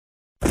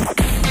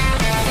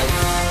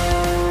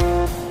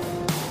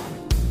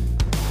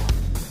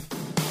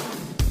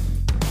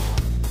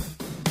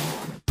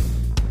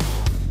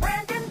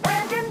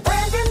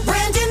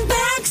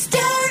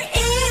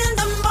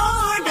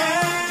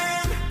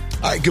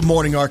Good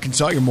morning,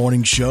 Arkansas. Your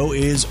morning show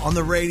is on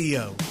the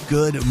radio.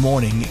 Good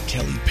morning,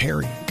 Kelly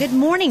Perry. Good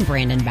morning,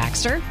 Brandon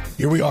Baxter.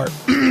 Here we are.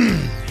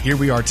 Here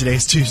we are.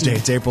 Today's Tuesday.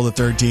 It's April the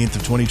 13th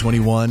of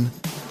 2021.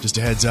 Just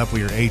a heads up,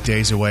 we are 8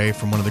 days away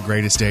from one of the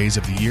greatest days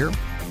of the year.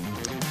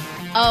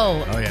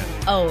 Oh, yeah.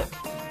 Oh,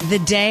 the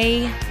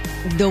day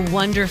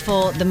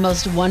the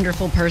most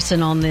wonderful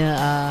person on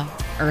the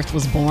earth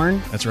was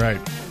born. That's right.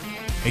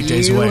 8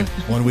 days away.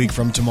 1 week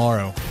from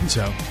tomorrow.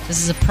 So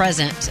this is a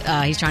present.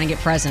 He's trying to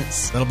get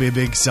presents. that'll be a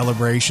big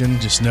celebration.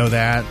 Just know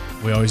that.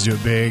 We always do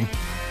it big.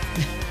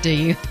 Do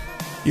you?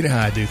 You know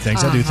how I do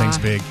things. I do things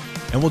big.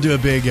 And we'll do a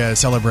big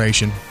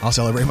celebration. I'll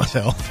celebrate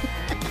myself.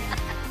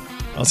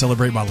 I'll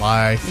celebrate my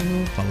life,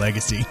 my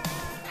legacy,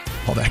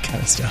 all that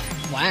kind of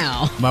stuff.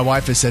 Wow. My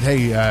wife has said,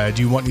 hey, do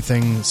you want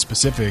anything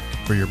specific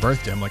for your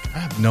birthday? I'm like, I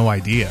have no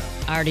idea.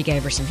 I already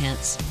gave her some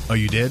hints. Oh,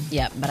 you did?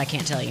 Yep, but I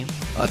can't tell you.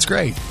 Oh, that's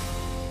great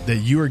that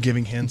you are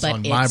giving hints But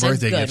on my it's a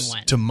birthday good gifts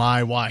one. to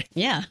my wife.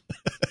 Yeah.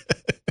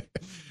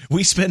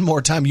 We spend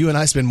more time, you and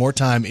I spend more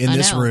time in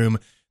this room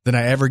than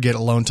I ever get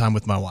alone time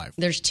with my wife.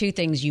 There's two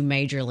things you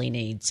majorly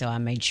need, so I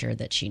made sure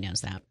that she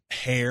knows that.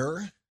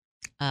 Hair.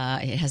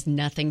 It has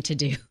nothing to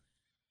do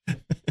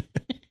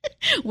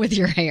with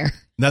your hair.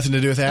 Nothing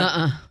to do with that?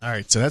 All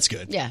right, so that's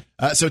good. Yeah.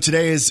 So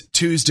today is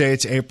Tuesday.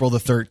 It's April the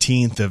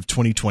 13th of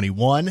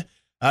 2021.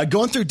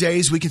 Going through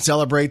days we can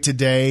celebrate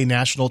today,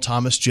 National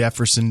Thomas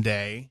Jefferson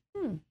Day.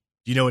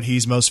 Do you know what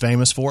he's most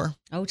famous for?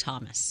 Oh,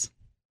 Thomas.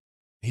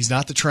 He's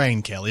not the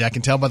train, Kelly. I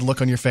can tell by the look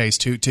on your face.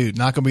 Toot, toot.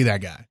 Not going to be that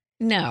guy.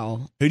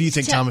 No. Who do you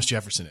think Thomas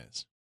Jefferson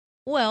is?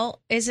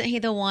 Well, isn't he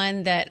the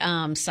one that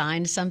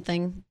signed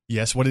something?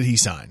 Yes. What did he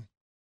sign?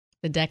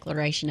 The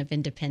Declaration of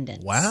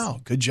Independence. Wow.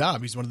 Good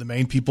job. He's one of the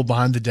main people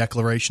behind the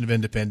Declaration of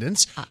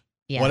Independence.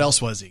 Yeah. What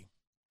else was he?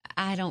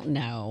 I don't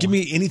know. Give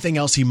me anything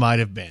else he might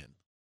have been.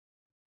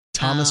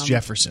 Thomas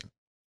Jefferson.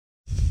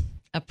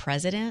 A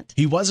president?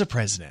 He was a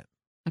president.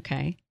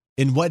 Okay.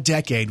 In what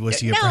decade was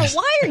he a No,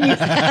 president? why are you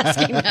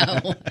asking?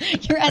 No.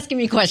 You're asking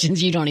me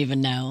questions you don't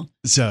even know.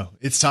 So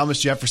it's Thomas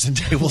Jefferson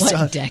Day. Well,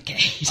 What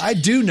decade? I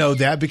do know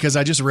that because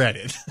I just read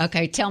it.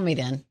 Okay, tell me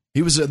then.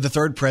 He was the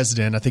third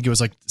president. I think it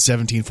was like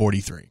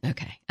 1743.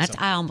 Okay.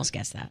 I almost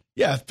guessed that.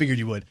 Yeah, I figured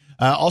you would.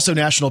 Also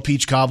National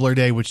Peach Cobbler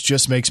Day, which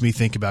just makes me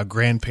think about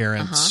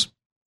grandparents.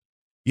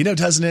 You know,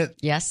 doesn't it?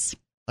 Yes.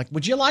 Like,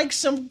 would you like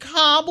some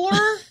cobbler?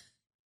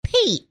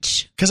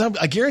 Peach. Because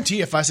I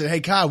guarantee if I said, hey,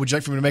 Kyle, would you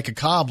like for me to make a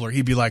cobbler?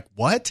 He'd be like,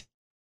 what?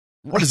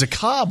 What is a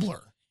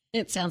cobbler?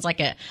 It sounds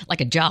like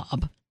a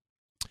job.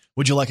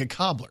 Would you like a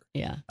cobbler?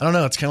 Yeah. I don't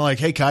know. It's kind of like,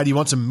 hey, Kyle, do you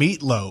want some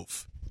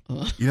meatloaf?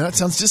 You know, that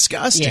sounds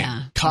disgusting.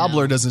 Yeah,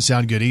 Cobbler doesn't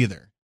sound good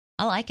either.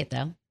 I like it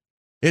though.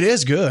 It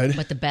is good.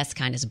 But the best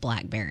kind is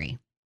blackberry.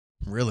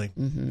 Really?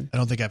 Mm-hmm. I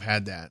don't think I've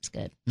had that. It's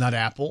good. Not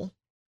apple?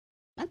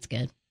 That's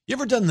good. You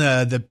ever done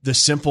the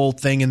simple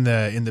thing in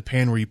the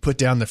pan where you put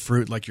down the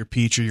fruit like your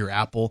peach or your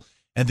apple,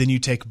 and then you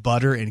take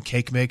butter and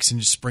cake mix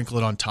and just sprinkle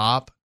it on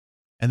top,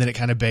 and then it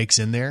kind of bakes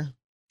in there?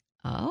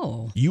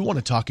 Oh. You want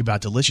to talk about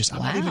delicious.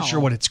 I'm not even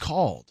sure what it's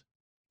called.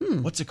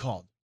 What's it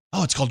called?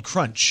 Oh, it's called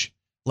Crunch.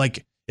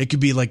 Like it could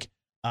be like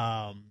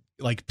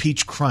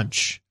peach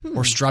crunch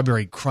or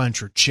strawberry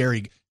crunch or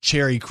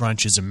cherry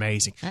crunch is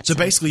amazing. So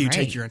basically you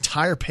take your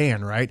entire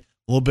pan, right?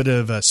 A little bit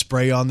of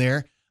spray on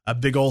there, a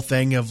big old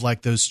thing of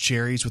like those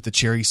cherries with the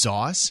cherry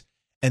sauce.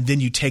 And then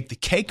you take the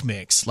cake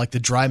mix, like the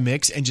dry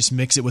mix, and just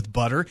mix it with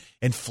butter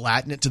and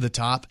flatten it to the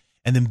top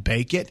and then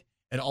bake it.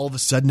 And all of a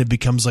sudden it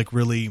becomes like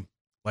really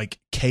like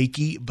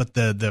cakey, but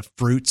the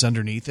fruit's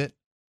underneath it.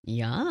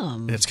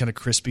 Yum. And it's kind of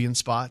crispy in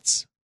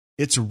spots.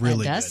 It's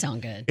really That does good.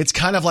 sound good. It's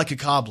kind of like a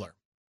cobbler.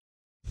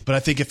 But I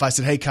think if I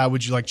said, hey, Kyle,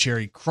 would you like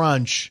cherry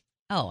crunch?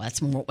 Oh,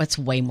 that's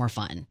way more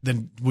fun.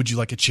 Then would you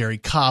like a cherry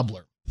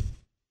cobbler?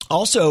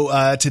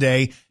 Also,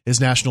 today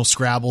is National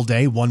Scrabble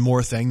Day. One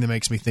more thing that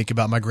makes me think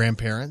about my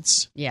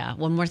grandparents. Yeah.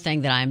 One more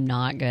thing that I'm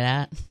not good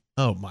at.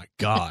 Oh, my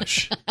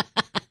gosh.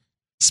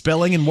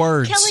 Spelling and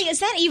words. Kelly,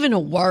 is that even a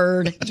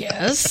word?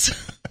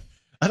 Yes.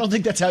 I don't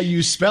think that's how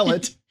you spell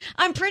it.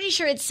 I'm pretty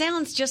sure it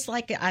sounds just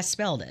like I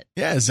spelled it.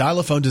 Yeah,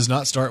 xylophone does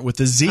not start with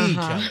a Z,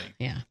 Kelly.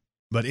 Yeah.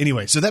 But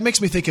anyway, so that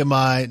makes me think of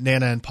my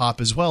Nana and Pop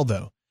as well,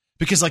 though.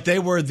 Because like they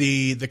were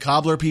the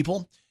cobbler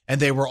people, and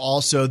they were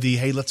also the,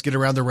 hey, let's get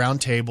around the round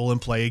table and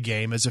play a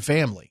game as a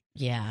family.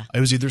 Yeah. It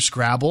was either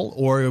Scrabble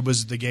or it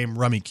was the game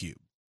Rummikub.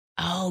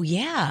 Oh,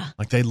 yeah.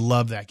 Like they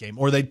loved that game.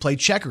 Or they'd play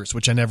checkers,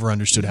 which I never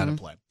understood how to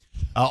play.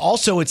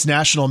 Also, it's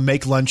National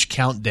Make Lunch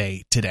Count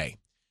Day today.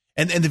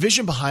 And the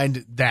vision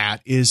behind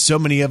that is so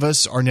many of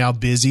us are now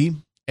busy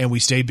and we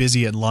stay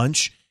busy at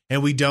lunch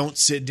and we don't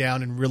sit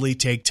down and really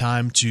take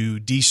time to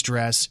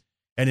de-stress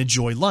and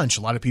enjoy lunch.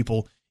 A lot of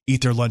people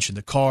eat their lunch in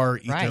the car,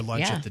 eat their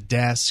lunch at the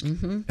desk,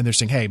 and they're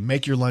saying, hey,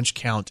 make your lunch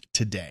count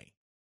today.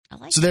 I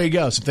like So there you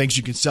go. Some things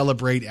you can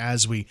celebrate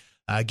as we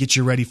get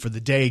you ready for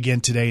the day. Again,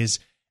 today is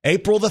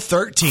April the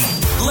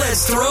 13th.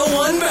 Let's throw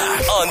one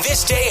back on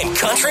this day in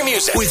country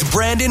music with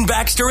Brandon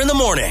Baxter in the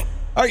morning.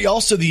 All right,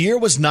 y'all. So the year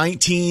was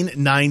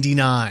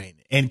 1999,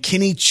 and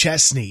Kenny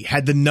Chesney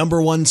had the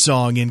 #1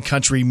 song in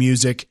country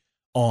music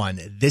on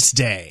this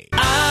day.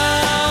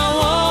 I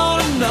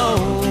want to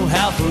know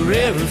how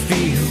forever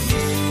feels.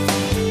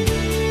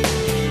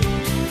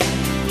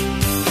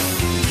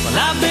 Well,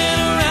 I've been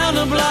around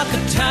the block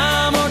a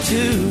time or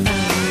two,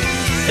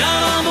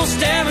 done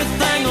almost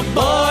everything a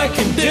boy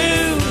can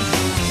do.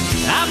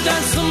 I've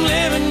done some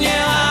living,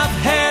 yeah,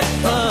 I've had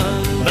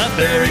fun, but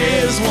there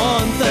is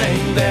one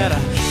thing that I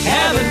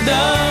haven't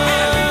done.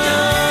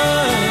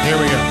 Here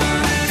we go.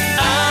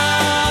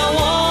 I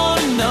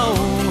want to know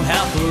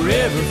how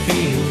forever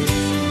feels.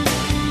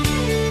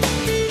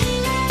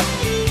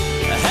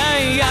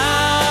 Hey, I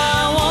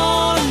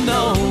want to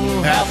know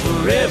how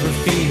forever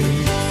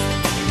feels.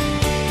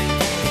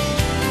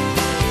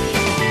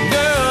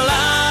 Girl,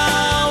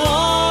 I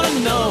want to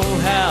know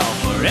how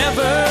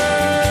forever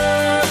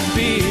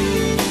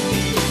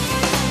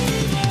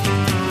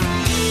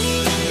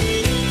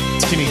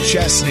Kenny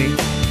Chesney,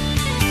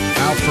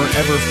 How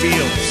Forever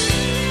Feels.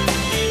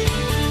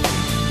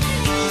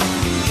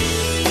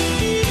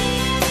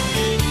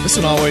 This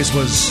one always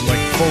was like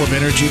full of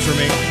energy for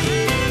me.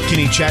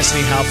 Kenny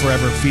Chesney, How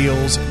Forever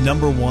Feels,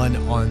 number one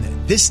on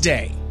this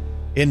day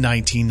in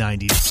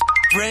 1990.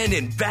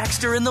 Brandon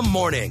Baxter in the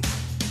morning.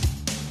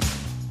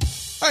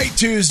 All right,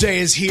 Tuesday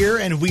is here,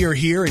 and we are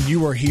here, and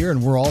you are here,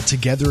 and we're all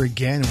together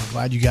again. And we're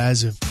glad you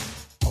guys have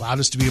allowed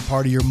us to be a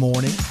part of your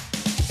morning.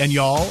 And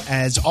y'all,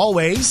 as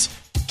always,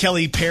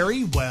 Kelly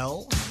Perry,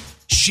 well,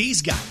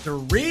 she's got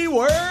 3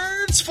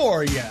 words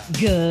for you.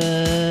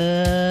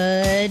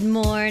 Good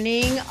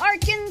morning,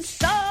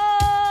 Arkansas.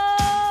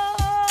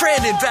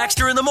 Brandon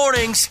Baxter in the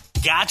mornings.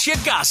 Gotcha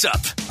Gossip.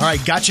 All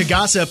right, gotcha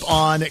gossip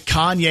on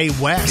Kanye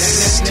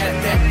West.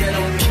 That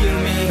don't kill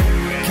me,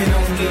 can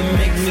only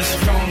make me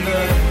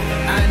stronger.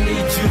 I need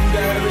you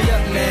to hurry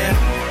up now,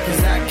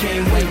 because I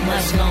can't wait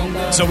much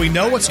longer. So we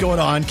know what's going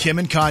on. Kim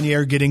and Kanye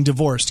are getting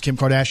divorced. Kim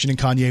Kardashian and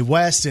Kanye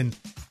West. And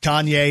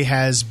Kanye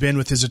has been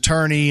with his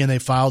attorney, and they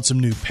filed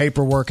some new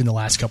paperwork in the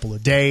last couple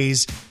of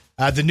days.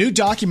 The new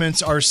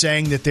documents are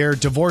saying that they're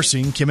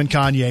divorcing, Kim and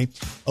Kanye,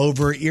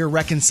 over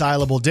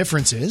irreconcilable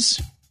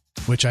differences,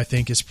 which I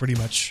think is pretty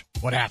much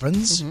what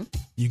happens. Mm-hmm.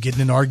 You get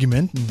in an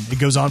argument, and it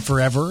goes on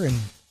forever, and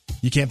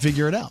you can't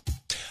figure it out.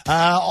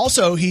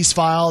 Also, he's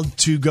filed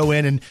to go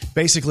in and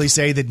basically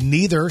say that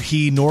neither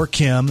he nor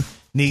Kim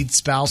need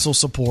spousal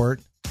support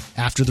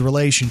after the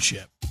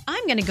relationship.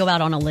 I'm going to go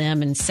out on a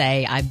limb and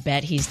say I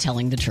bet he's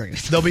telling the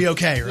truth. They'll be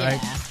okay, right?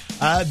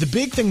 Yeah. The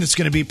big thing that's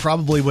going to be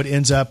probably what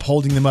ends up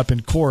holding them up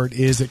in court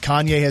is that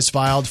Kanye has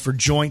filed for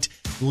joint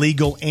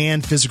legal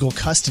and physical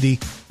custody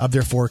of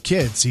their 4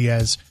 kids. He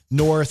has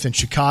North and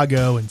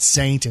Chicago and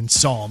Saint and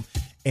Psalm.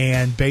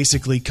 And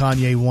basically,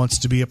 Kanye wants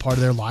to be a part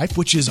of their life,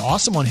 which is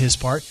awesome on his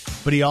part,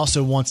 but he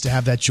also wants to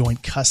have that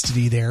joint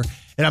custody there.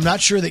 And I'm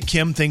not sure that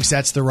Kim thinks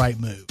that's the right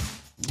move.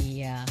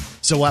 Yeah.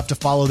 So we'll have to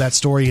follow that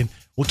story, and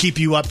we'll keep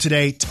you up to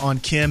date on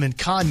Kim and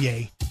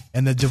Kanye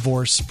and the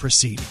divorce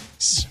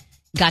proceedings.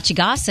 Gotcha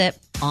gossip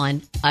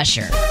on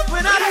Usher.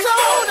 When I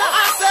told her,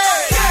 I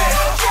said,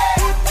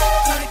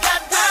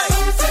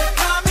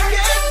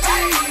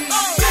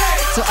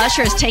 So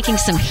Usher is taking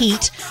some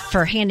heat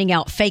for handing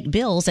out fake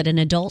bills at an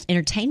adult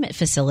entertainment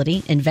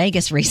facility in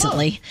Vegas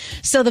recently.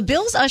 So the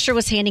bills Usher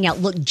was handing out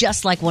looked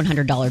just like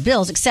 $100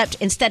 bills, except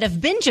instead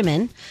of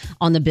Benjamin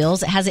on the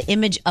bills, it has an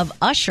image of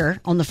Usher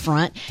on the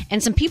front.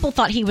 And some people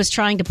thought he was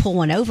trying to pull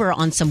one over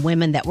on some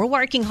women that were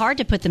working hard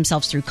to put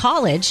themselves through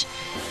college.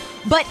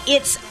 But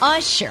it's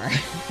Usher.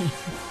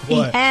 He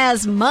What?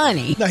 has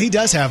money. No, he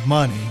does have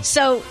money.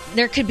 So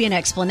there could be an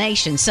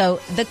explanation. So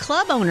the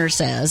club owner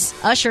says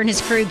Usher and his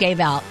crew gave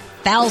out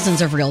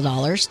thousands of real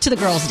dollars to the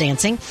girls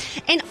dancing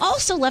and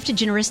also left a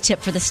generous tip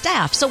for the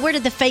staff. So where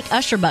did the fake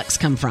Usher bucks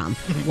come from?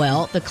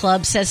 Well, the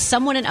club says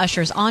someone in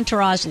Usher's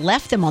entourage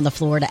left them on the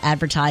floor to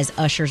advertise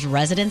Usher's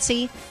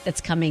residency that's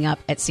coming up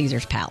at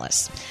Caesar's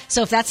Palace.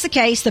 So if that's the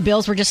case, the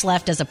bills were just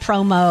left as a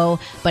promo.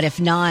 But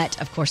if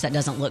not, of course, that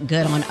doesn't look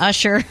good on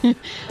Usher.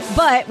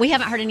 But we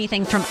haven't heard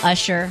anything from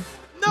Usher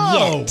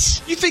No.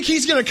 yet. You think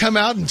he's going to come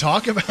out and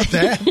talk about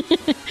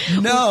that?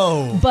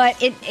 No.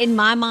 But in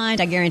my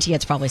mind, I guarantee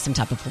it's probably some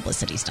type of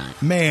publicity stunt.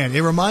 Man,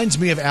 it reminds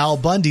me of Al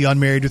Bundy on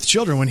Married with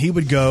Children when he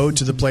would go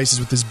to the places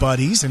with his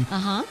buddies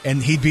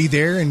and he'd be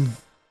there and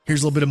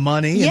here's a little bit of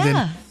money and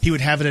then he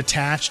would have it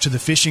attached to the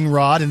fishing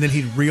rod and then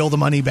he'd reel the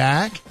money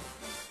back.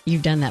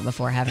 You've done that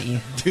before, haven't you?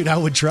 Dude, I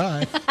would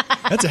try.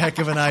 That's a heck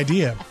of an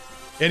idea.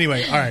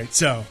 Anyway, all right,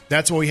 so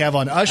that's what we have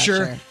on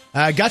Usher.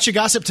 Gotcha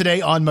gossip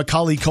today on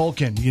Macaulay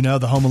Culkin, you know,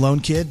 the Home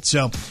Alone kid.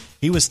 So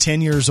he was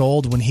 10 years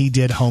old when he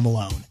did Home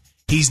Alone.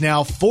 He's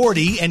now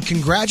 40, and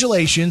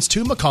congratulations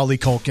to Macaulay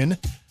Culkin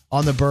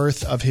on the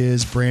birth of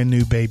his brand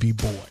new baby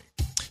boy.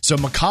 So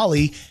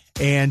Macaulay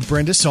and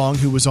Brenda Song,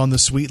 who was on The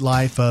Sweet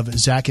Life of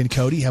Zach and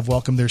Cody, have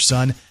welcomed their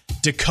son,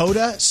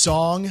 Dakota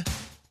Song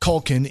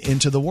Culkin,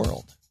 into the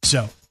world.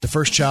 So the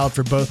first child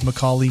for both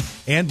Macaulay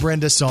and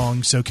Brenda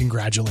Song, so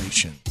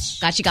congratulations.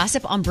 Got you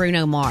gossip on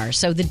Bruno Mars.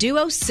 So the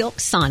duo Silk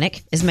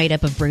Sonic is made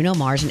up of Bruno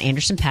Mars and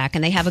Anderson .Paak,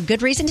 and they have a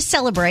good reason to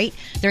celebrate.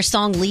 Their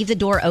song Leave the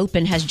Door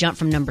Open has jumped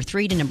from number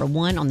 3 to number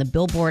 1 on the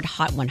Billboard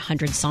Hot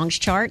 100 Songs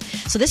chart.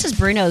 So this is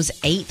Bruno's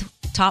 8th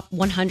Hot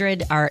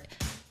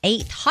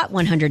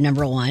 100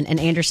 number 1 and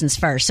Anderson's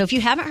first. So if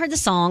you haven't heard the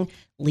song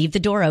Leave the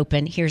Door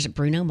Open, here's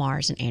Bruno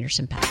Mars and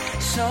Anderson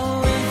 .Paak.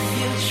 So if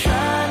you're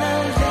trying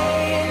to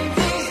lay in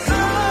these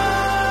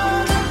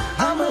arms,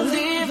 I'ma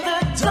leave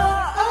the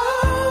door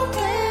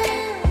open.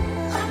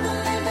 I'ma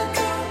leave the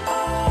door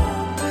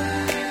open.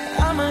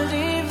 I'ma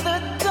leave the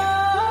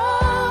door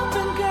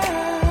open,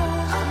 girl.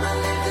 I'ma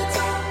leave the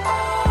door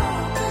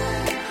open.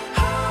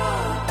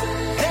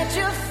 Let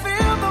you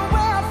feel the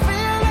way I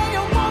feel, and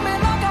you want me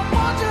like I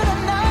want you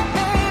tonight,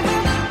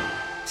 baby.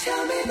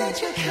 Tell me that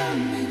you're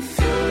coming through.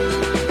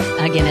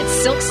 Again, it's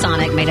Silk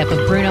Sonic, made up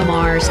of Bruno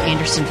Mars,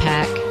 Anderson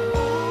 .Paak,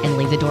 and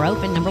Leave the Door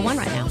Open, number 1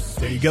 right now.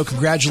 There you go.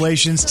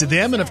 Congratulations to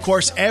them. And, of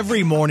course,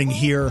 every morning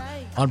here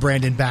on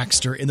Brandon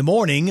Baxter in the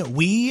Morning,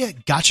 we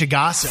gotcha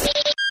gossip.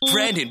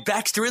 Brandon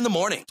Baxter in the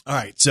Morning. All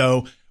right.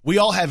 So we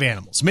all have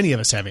animals. Many of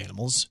us have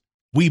animals.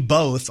 We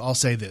both, I'll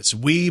say this,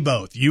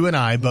 you and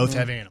I both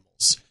have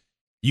animals.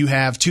 You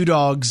have 2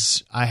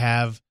 dogs. I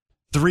have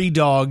 3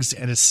 dogs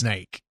and a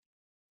snake.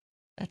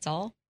 That's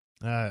all?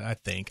 I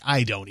think.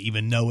 I don't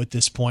even know at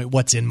this point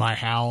what's in my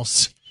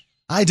house.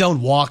 I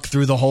don't walk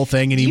through the whole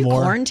thing anymore.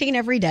 You quarantine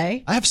every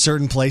day? I have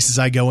certain places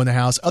I go in the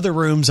house. Other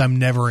rooms I'm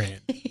never in.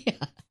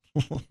 Yeah.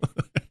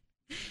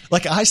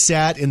 Like I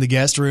sat in the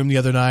guest room the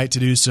other night to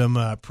do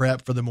some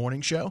prep for the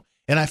morning show,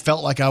 and I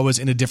felt like I was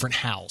in a different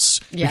house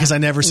because I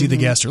never see the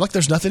guest room. Like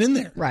there's nothing in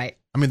there. Right.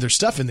 I mean, there's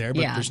stuff in there,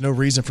 but there's no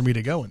reason for me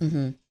to go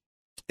in.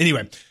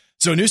 Anyway,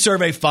 so a new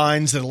survey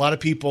finds that a lot of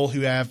people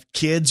who have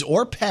kids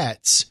or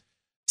pets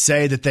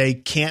say that they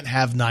can't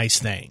have nice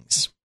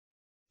things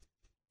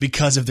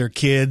because of their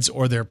kids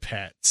or their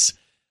pets.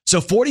 So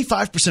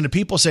 45% of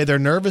people say they're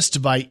nervous to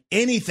buy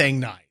anything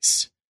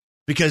nice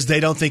because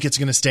they don't think it's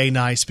going to stay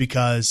nice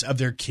because of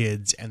their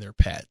kids and their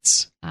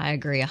pets. I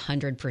agree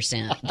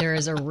 100%. There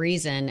is a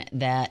reason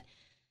that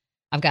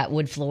I've got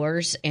wood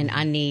floors and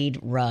I need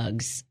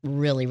rugs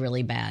really,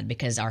 really bad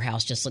because our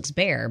house just looks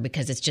bare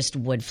because it's just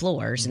wood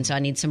floors. And so I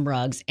need some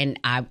rugs, and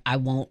I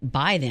won't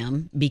buy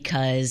them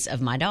because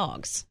of my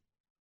dogs.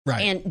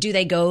 Right. And do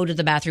they go to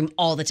the bathroom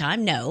all the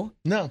time? No.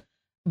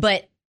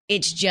 But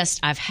it's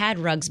just, I've had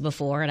rugs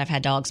before and I've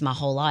had dogs my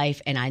whole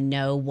life, and I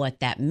know what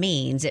that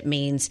means. It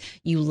means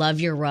you love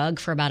your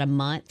rug for about a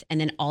month, and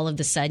then all of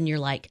a sudden you're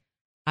like,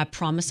 I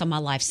promise on my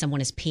life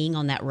someone is peeing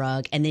on that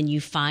rug, and then you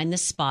find the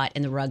spot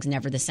and the rug's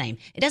never the same.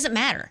 It doesn't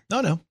matter.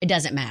 No. It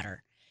doesn't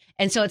matter.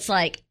 And so it's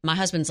like, my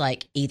husband's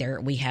like,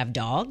 either we have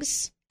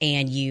dogs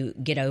and you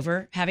get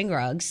over having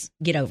rugs,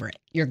 get over it.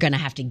 You're going to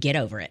have to get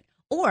over it.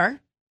 Or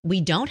we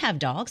don't have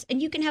dogs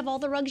and you can have all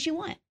the rugs you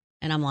want.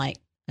 And I'm like,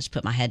 I just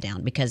put my head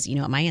down because you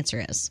know what my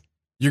answer is.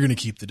 You're going to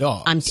keep the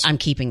dogs. I'm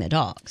keeping the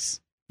dogs.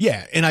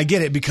 Yeah. And I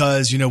get it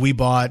because, you know, we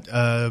bought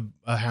a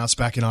house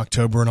back in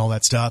October and all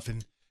that stuff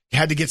and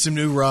had to get some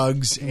new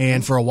rugs.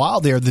 And for a while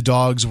there, the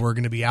dogs were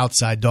going to be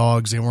outside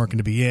dogs. They weren't going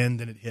to be in.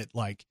 Then it hit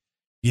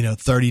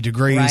 30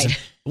 degrees. Right.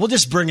 We'll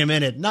just bring them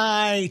in at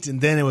night. And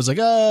then it was like,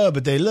 oh,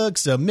 but they look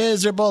so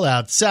miserable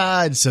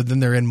outside. So then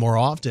they're in more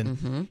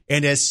often.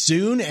 And as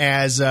soon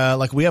as,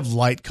 we have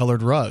light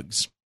colored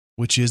rugs,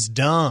 which is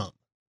dumb.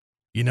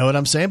 You know what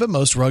I'm saying? But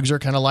most rugs are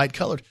kind of light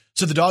colored.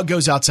 So the dog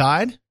goes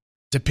outside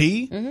to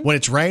pee when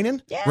it's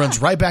raining,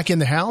 runs right back in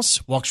the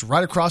house, walks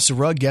right across the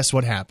rug. Guess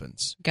what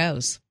happens?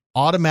 Goes.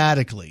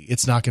 Automatically,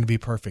 it's not going to be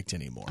perfect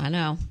anymore. I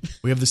know.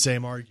 We have the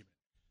same argument.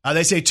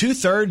 They say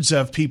 2/3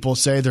 of people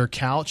say their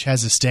couch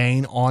has a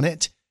stain on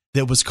it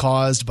that was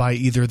caused by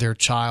either their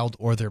child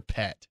or their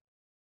pet.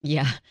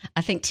 Yeah.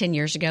 I think 10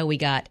 years ago we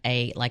got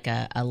a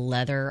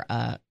leather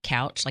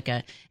couch,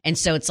 and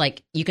so it's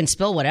like you can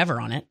spill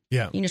whatever on it.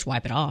 Yeah. You can just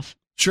wipe it off.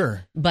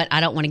 Sure. But I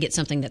don't want to get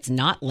something that's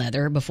not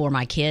leather before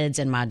my kids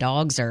and my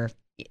dogs are,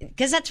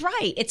 because that's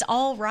right. It's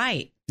all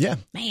right. Yeah.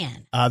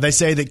 Man. They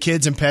say that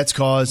kids and pets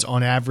cause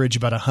on average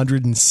about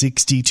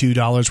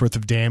 $162 worth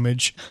of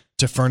damage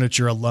to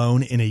furniture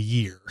alone in a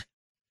year.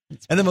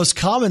 And the most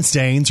common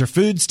stains are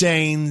food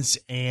stains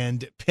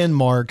and pin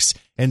marks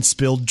and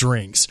spilled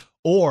drinks.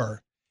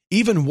 Or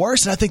even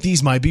worse, and I think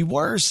these might be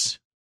worse,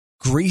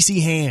 greasy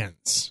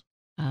hands.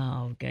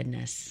 Oh,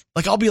 goodness.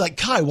 Like I'll be like,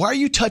 Kai, why are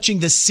you touching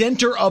the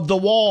center of the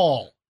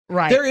wall?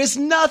 Right. There is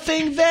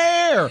nothing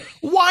there.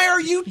 Why are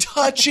you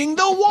touching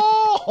the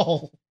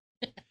wall?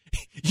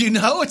 You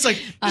know, it's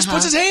like, just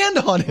puts his hand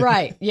on it.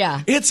 Right,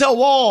 yeah. It's a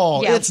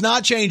wall. Yeah. It's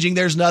not changing.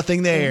 There's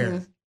nothing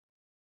there.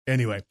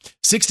 Anyway,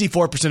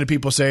 64% of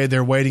people say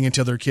they're waiting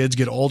until their kids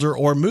get older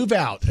or move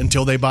out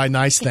until they buy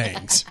nice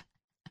things.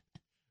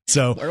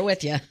 So we're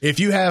with you. If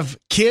you have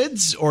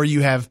kids or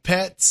you have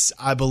pets,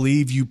 I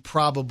believe you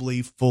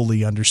probably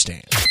fully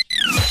understand.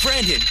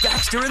 Brandon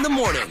Baxter in the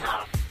Morning.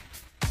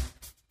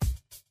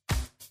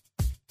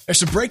 There's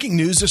some breaking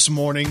news this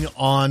morning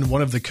on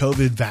one of the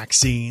COVID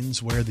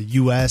vaccines where the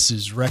U.S.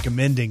 is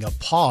recommending a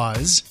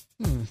pause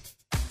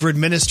for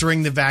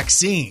administering the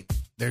vaccine.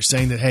 They're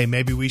saying that, hey,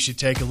 maybe we should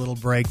take a little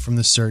break from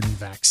the certain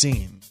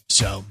vaccine.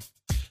 So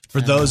for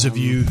those of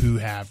you who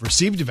have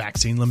received a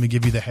vaccine, let me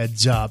give you the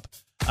heads up.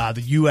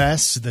 The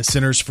U.S., the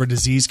Centers for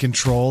Disease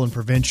Control and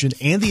Prevention,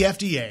 and the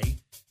FDA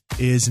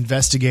is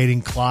investigating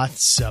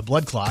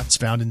blood clots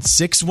found in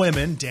 6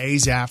 women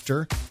days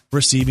after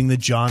receiving the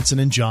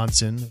Johnson &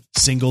 Johnson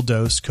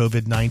single-dose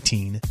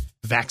COVID-19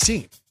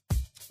 vaccine.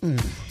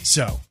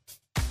 So,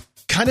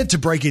 kind of to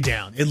break it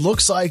down, it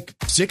looks like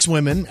 6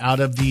 women out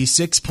of the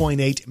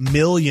 6.8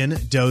 million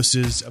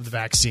doses of the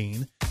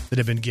vaccine that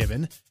have been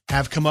given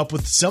have come up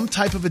with some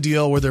type of a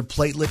deal where their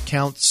platelet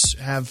counts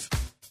have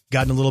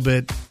gotten a little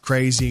bit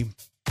crazy,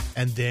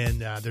 and then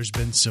there's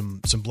been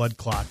some blood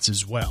clots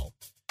as well.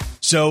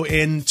 So,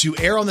 to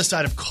err on the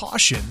side of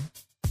caution,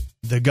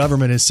 the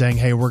government is saying,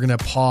 hey, we're going to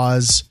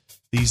pause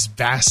these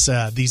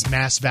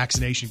mass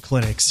vaccination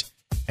clinics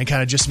and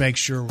kind of just make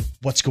sure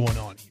what's going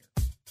on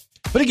here.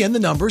 But again, the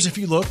numbers, if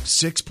you look,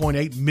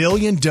 6.8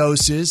 million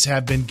doses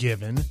have been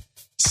given.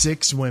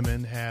 6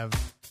 women have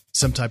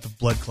some type of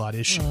blood clot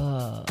issue.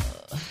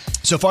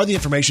 So far, the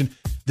information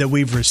that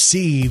we've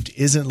received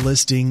isn't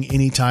listing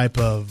any type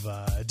of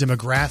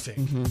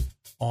demographic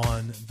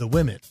on the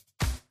women.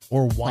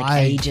 Or why,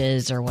 like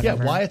ages or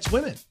whatever. Yeah, why it's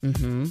women.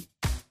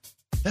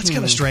 That's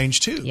kind of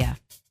strange, too. Yeah.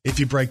 If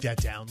you break that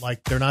down.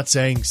 Like, they're not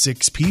saying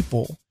 6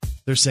 people.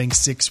 They're saying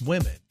 6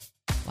 women.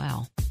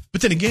 Wow.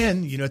 But then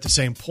again, at the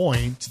same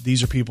point,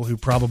 these are people who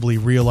probably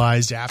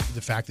realized after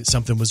the fact that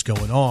something was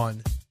going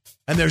on.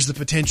 And there's the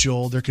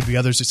potential. There could be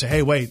others who say,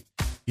 hey, wait,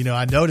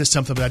 I noticed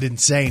something, but I didn't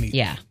say anything.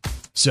 Yeah.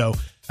 So,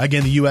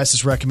 again, the U.S.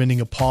 is recommending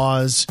a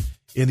pause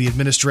in the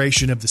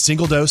administration of the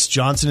single-dose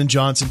Johnson &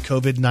 Johnson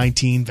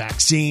COVID-19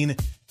 vaccine.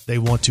 They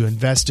want to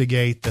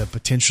investigate the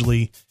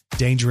potentially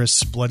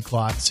dangerous blood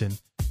clots and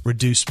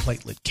reduce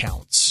platelet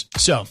counts.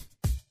 So,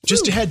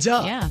 just a heads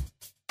up.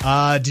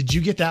 Yeah. Did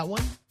you get that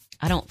one?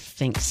 I don't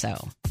think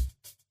so.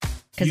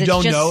 You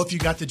don't know if you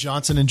got the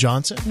Johnson &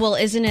 Johnson? Well,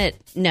 isn't it?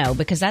 No,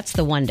 because that's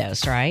the 1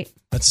 dose, right?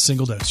 That's a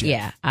single dose,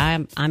 yeah.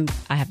 Yeah,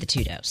 I have the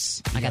 2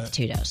 dose. I got the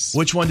 2 dose.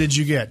 Which one did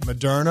you get,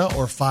 Moderna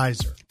or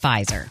Pfizer?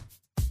 Pfizer.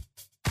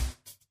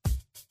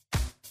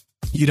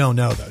 You don't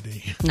know, though, do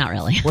you? Not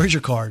really. Where's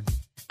your card?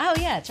 Oh,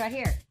 yeah, it's right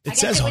here. It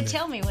says it on would there.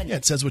 tell me, wouldn't it? Yeah,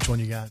 it says which one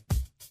you got.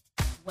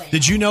 Well.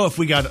 Did you know if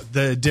we got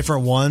the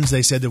different ones,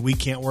 they said that we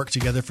can't work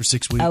together for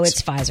 6 weeks? Oh, it's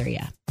Pfizer,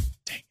 yeah.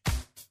 Dang.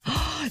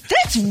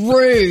 That's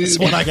rude. That's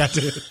what I got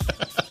to do.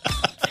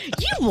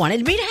 You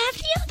wanted me to have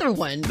the other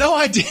one. No,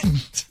 I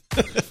didn't.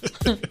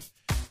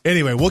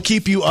 Anyway, we'll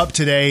keep you up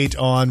to date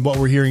on what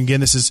we're hearing.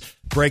 Again, this is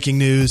breaking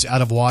news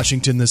out of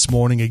Washington this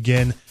morning.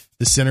 Again,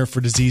 the Center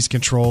for Disease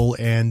Control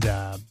and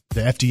the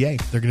FDA,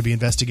 they're going to be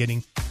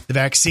investigating the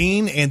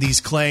vaccine and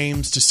these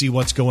claims to see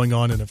what's going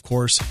on. And, of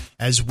course,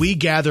 as we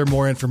gather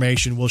more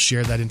information, we'll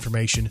share that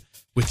information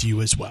with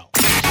you as well.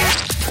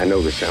 I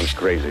know this sounds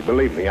crazy.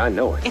 Believe me, I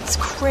know it. It's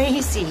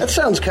crazy. That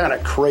sounds kind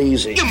of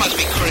crazy. You must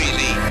be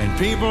crazy. And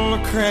people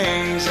are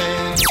crazy.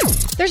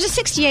 There's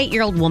a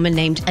 68-year-old woman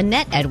named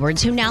Annette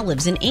Edwards who now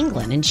lives in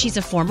England, and she's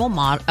a former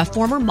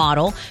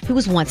model who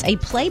was once a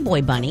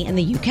Playboy bunny in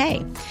the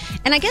UK.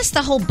 And I guess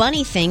the whole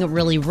bunny thing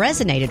really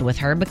resonated with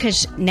her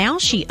because now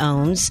she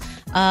owns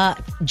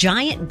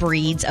giant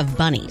breeds of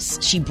bunnies.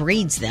 She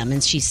breeds them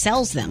and she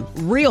sells them,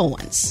 real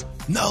ones.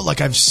 No, like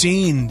I've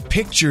seen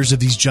pictures of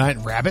these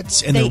giant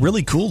rabbits, and they're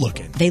really cool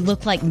looking. They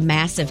look like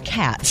massive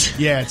cats.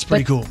 Yeah, it's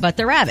pretty cool. But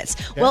they're rabbits.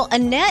 Yeah. Well,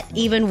 Annette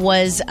even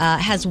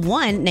has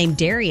one named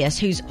Darius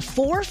who's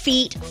 4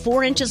 feet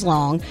 4 inches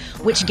long,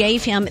 which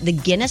gave him the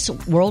Guinness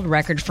World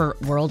Record for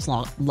world's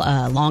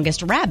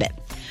longest rabbit.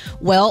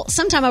 Well,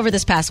 sometime over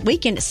this past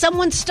weekend,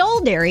 someone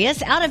stole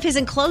Darius out of his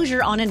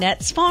enclosure on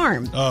Annette's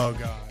farm. Oh,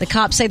 God. The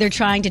cops say they're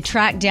trying to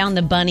track down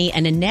the bunny,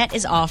 and Annette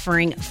is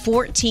offering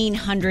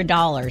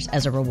 $1,400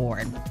 as a reward.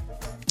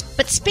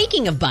 But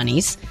speaking of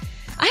bunnies,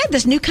 I had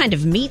this new kind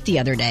of meat the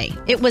other day.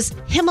 It was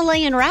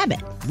Himalayan rabbit.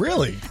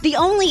 Really? The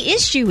only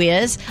issue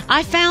is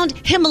I found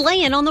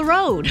Himalayan on the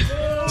road.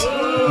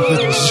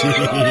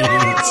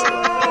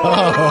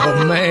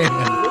 Oh, man.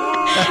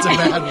 That's a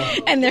bad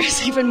one. And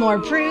there's even more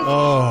proof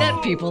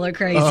that people are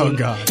crazy. Oh,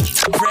 God.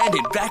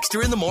 Brandon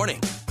Baxter in the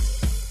morning.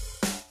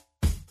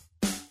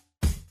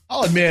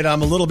 I'll admit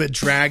I'm a little bit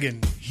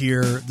dragging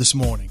here this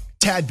morning.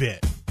 Tad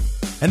bit.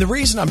 And the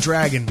reason I'm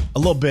dragging a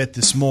little bit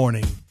this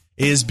morning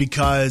is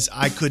because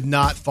I could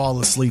not fall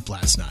asleep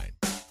last night.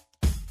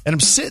 And I'm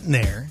sitting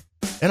there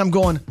and I'm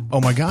going,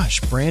 oh, my gosh,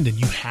 Brandon,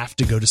 you have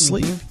to go to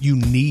sleep. Mm-hmm. You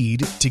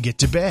need to get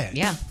to bed.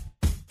 Yeah.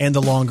 And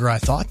the longer I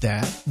thought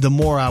that, the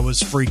more I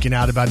was freaking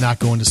out about not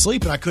going to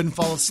sleep, and I couldn't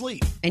fall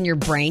asleep. And your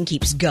brain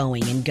keeps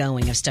going and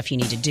going of stuff you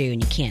need to do,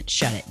 and you can't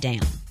shut it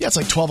down. Yeah, it's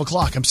like 12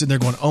 o'clock. I'm sitting there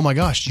going, oh, my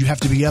gosh, you have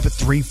to be up at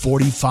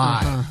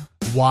 3:45.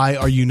 Why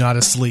are you not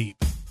asleep?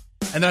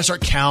 And then I start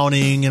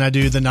counting, and I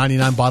do the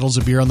 99 bottles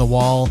of beer on the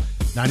wall,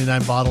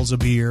 99 bottles of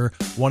beer.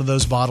 One of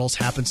those bottles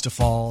happens to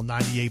fall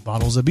 98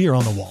 bottles of beer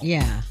on the wall.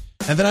 Yeah.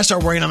 And then I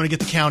start worrying I'm going to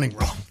get the counting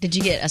wrong. Did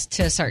you get us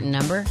to a certain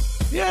number?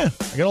 Yeah,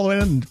 I got all the way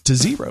down to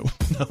 0.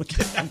 No,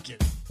 I'm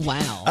kidding.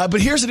 Wow.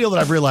 But here's the deal that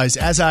I've realized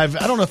I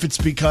don't know if it's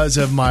because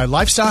of my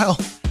lifestyle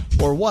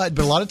or what,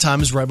 but a lot of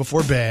times right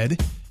before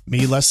bed,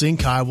 me, Leslie, and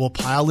Kai will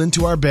pile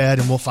into our bed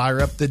and we'll fire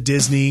up the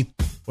Disney,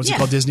 what's it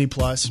called, Disney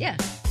Plus? Yeah.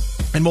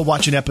 And we'll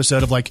watch an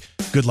episode of like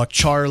Good Luck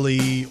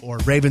Charlie or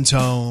Raven's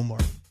Home or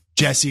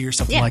Jesse or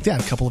something like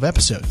that, a couple of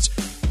episodes.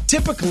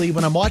 Typically,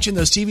 when I'm watching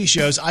those TV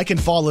shows, I can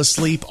fall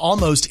asleep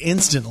almost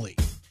instantly.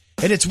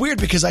 And it's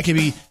weird because I can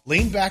be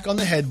leaned back on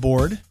the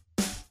headboard,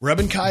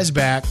 rubbing Kai's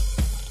back,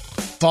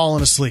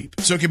 falling asleep.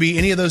 So it could be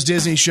any of those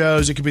Disney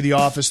shows. It could be The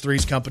Office,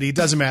 Three's Company. It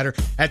doesn't matter.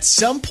 At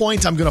some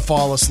point, I'm going to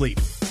fall asleep.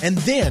 And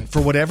then,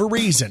 for whatever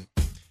reason,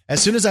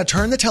 as soon as I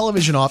turn the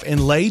television off and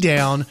lay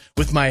down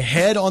with my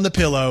head on the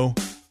pillow,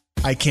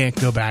 I can't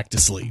go back to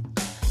sleep.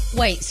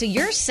 Wait, so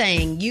you're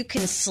saying you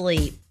can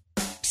sleep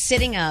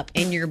sitting up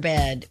in your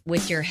bed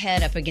with your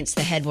head up against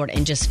the headboard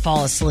and just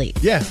fall asleep?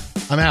 Yeah,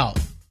 I'm out.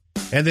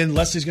 And then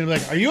Leslie's going to be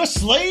like, are you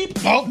asleep?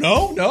 Oh,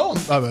 no,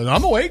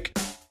 I'm awake.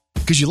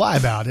 Because you lie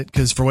about it.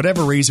 Because for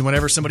whatever reason,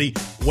 whenever somebody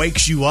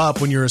wakes you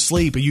up when you're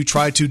asleep, you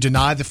try to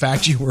deny the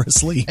fact you were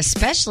asleep.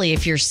 Especially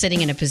if you're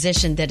sitting in a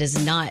position that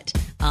is not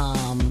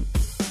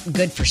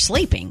good for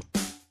sleeping.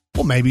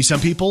 Well, maybe some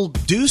people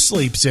do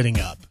sleep sitting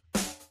up.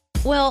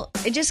 Well,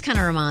 it just kind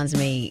of reminds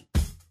me.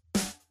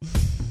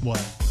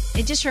 What?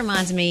 It just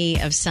reminds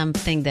me of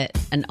something that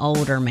an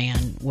older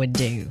man would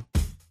do.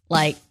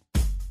 Like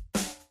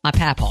my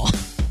papaw.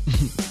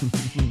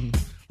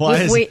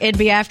 It'd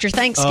be after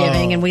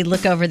Thanksgiving, and we'd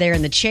look over there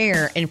in the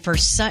chair, and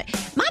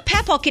my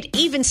papaw could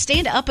even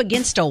stand up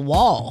against a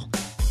wall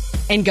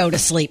and go to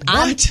sleep. What?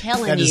 I'm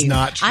telling you. That is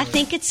not true. I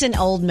think it's an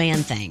old man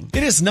thing.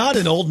 It is not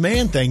an old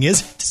man thing,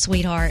 is it?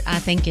 Sweetheart, I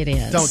think it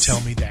is. Don't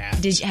tell me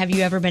that. Have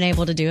you ever been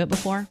able to do it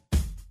before?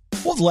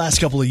 Well, the last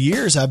couple of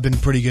years, I've been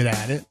pretty good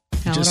at it.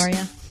 How old are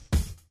you?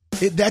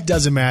 That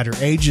doesn't matter.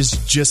 Age is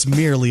just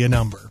merely a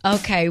number.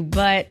 Okay,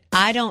 but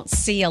I don't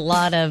see a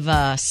lot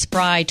of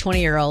spry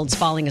 20-year-olds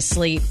falling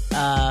asleep,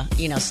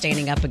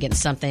 standing up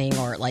against something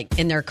or like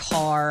in their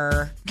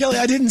car. Kelly,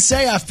 I didn't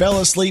say I fell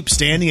asleep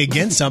standing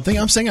against something.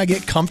 I'm saying I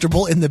get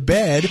comfortable in the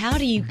bed. How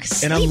do you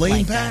sleep and I'm leaning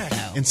like back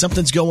that, though? And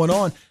something's going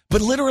on.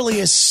 But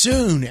literally as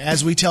soon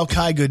as we tell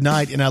Kai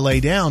goodnight and I lay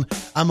down,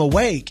 I'm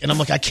awake and I'm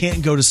like, I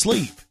can't go to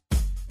sleep.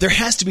 There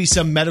has to be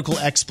some medical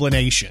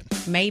explanation.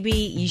 Maybe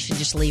you should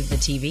just leave the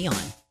TV on.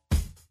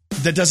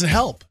 That doesn't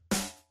help.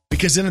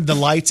 Because then the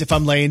lights, if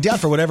I'm laying down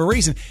for whatever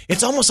reason,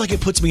 it's almost like it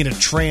puts me in a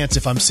trance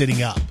if I'm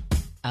sitting up.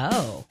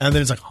 Oh. And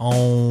then it's like,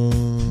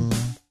 home.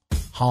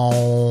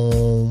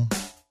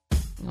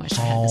 I wish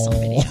I had this on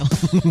video.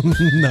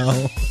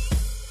 No.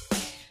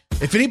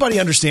 If anybody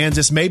understands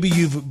this, maybe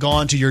you've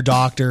gone to your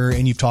doctor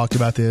and you've talked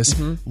about this.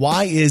 Mm-hmm.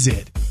 Why is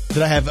it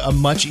that I have a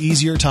much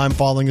easier time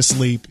falling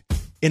asleep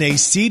in a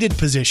seated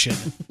position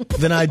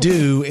than I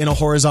do in a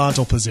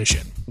horizontal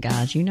position?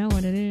 God, you know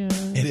what it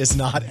is. It is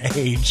not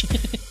age.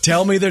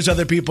 Tell me there's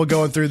other people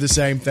going through the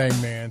same thing,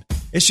 man.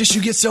 It's just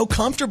you get so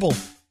comfortable.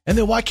 And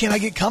then why can't I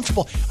get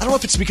comfortable? I don't know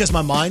if it's because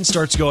my mind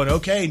starts going,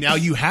 okay, now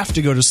you have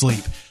to go to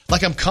sleep.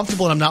 Like I'm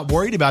comfortable and I'm not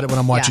worried about it when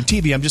I'm watching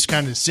TV. I'm just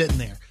kind of sitting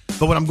there.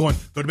 But when I'm going,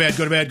 go to bed,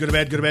 go to bed, go to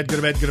bed, go to bed, go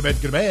to bed, go to bed,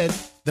 go to bed,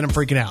 then I'm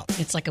freaking out.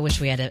 It's like I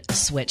wish we had a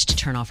switch to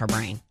turn off our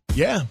brain.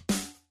 Yeah.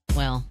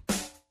 Well.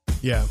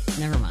 Yeah.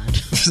 Never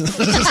mind.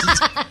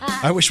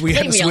 I wish we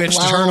had a switch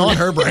to turn on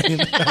her brain.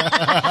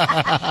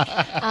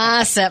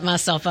 I set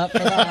myself up for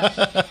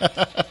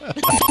that.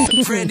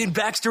 Brandon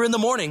Baxter in the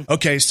morning.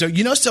 Okay, so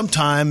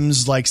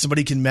sometimes like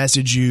somebody can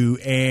message you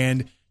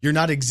and you're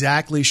not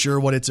exactly sure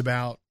what it's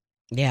about.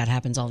 Yeah, it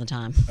happens all the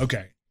time.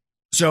 Okay.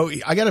 So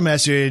I got a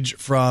message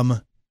from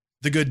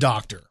the good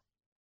doctor.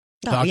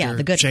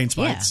 The good Shane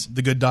Spites,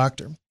 the good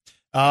doctor.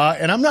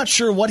 And I'm not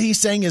sure what he's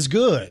saying is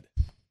good.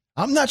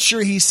 I'm not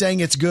sure he's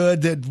saying it's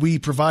good that we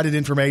provided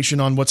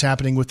information on what's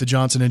happening with the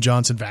Johnson &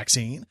 Johnson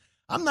vaccine.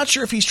 I'm not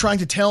sure if he's trying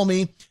to tell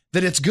me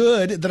that it's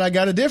good that I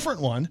got a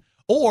different one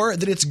or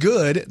that it's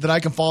good that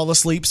I can fall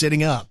asleep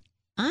sitting up.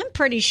 I'm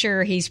pretty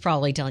sure he's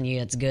probably telling you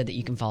it's good that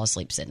you can fall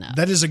asleep sitting up.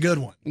 That is a good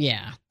one.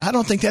 Yeah. I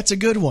don't think that's a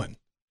good one.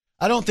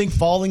 I don't think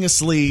falling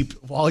asleep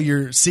while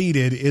you're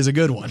seated is a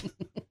good one.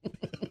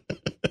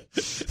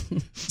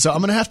 So I'm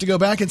going to have to go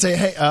back and say,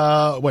 hey,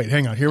 wait,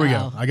 hang on. Here we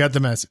go. I got the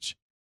message.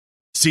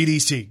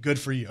 CDC, good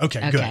for you.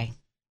 Okay, good.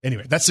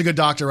 Anyway, that's the good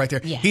doctor right there.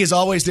 Yeah. He is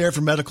always there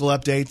for medical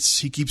updates.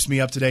 He keeps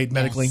me up to date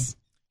medically. Yes.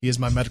 He is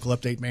my medical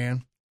update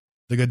man.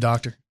 The good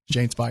doctor,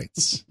 Shane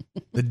Spites,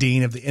 the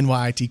dean of the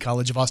NYIT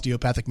College of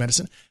Osteopathic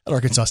Medicine at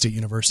Arkansas State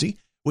University,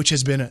 which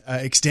has been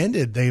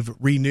extended. They've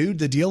renewed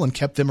the deal and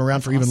kept them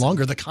around for even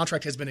longer. The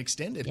contract has been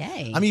extended.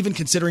 Yay. I'm even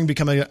considering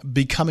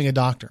becoming a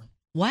doctor.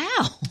 Wow.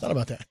 Thought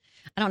about that.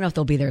 I don't know if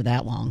they'll be there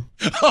that long.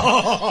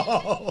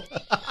 Oh.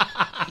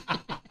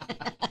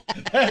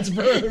 That's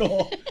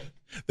brutal.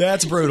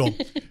 That's brutal.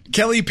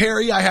 Kelly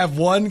Perry, I have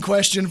one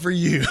question for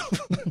you.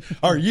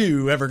 Are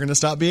you ever going to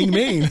stop being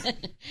mean?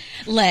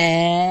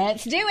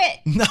 Let's do it.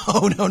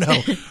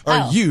 No.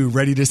 Are you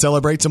ready to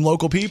celebrate some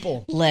local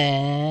people?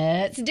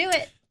 Let's do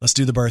it. Let's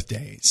do the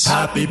birthdays.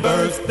 Happy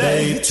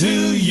birthday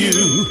to you.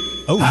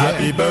 Oh, yeah.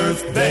 Happy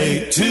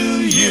birthday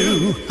to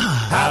you.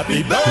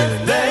 Happy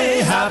birthday,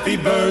 happy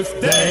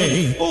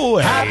birthday. Oh,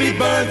 hey. Happy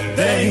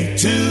birthday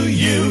to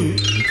you.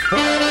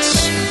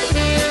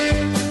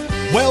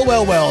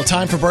 Well.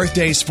 Time for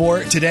birthdays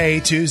for today,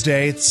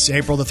 Tuesday. It's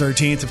April the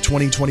 13th of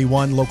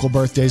 2021. Local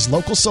birthdays,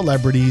 local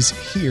celebrities.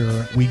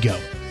 Here we go.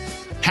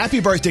 Happy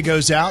birthday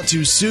goes out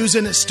to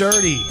Susan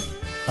Sturdy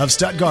of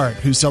Stuttgart,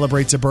 who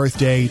celebrates a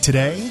birthday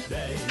today.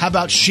 How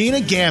about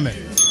Sheena Gammon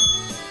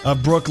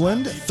of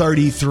Brooklyn,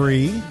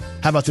 33.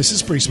 How about this?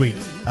 This is pretty sweet.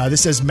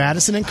 This says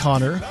Madison and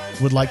Connor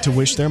would like to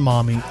wish their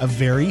mommy a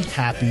very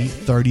happy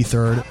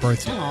 33rd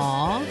birthday.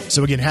 Aww.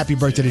 So again, happy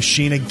birthday to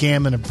Sheena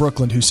Gammon of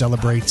Brooklyn, who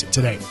celebrates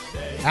today.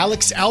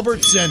 Alex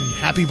Albertson,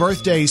 happy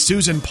birthday.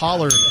 Susan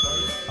Pollard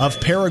of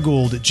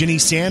Paragould. Jenny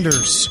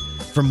Sanders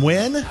from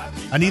Wynn.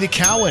 Anita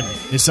Cowan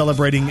is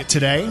celebrating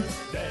today.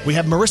 We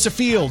have Marissa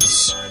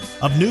Fields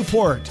of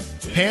Newport.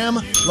 Pam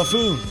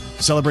LaFoon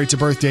celebrates a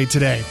birthday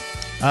today.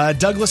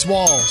 Douglas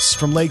Walls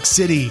from Lake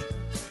City.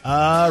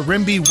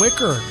 Rimby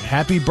Wicker,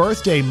 happy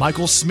birthday.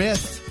 Michael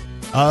Smith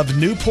of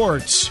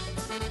Newport.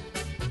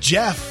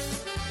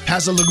 Jeff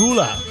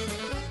Pazalagula.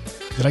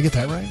 Did I get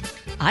that right?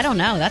 I don't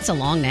know. That's a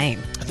long name.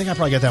 I think I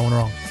probably got that one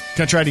wrong.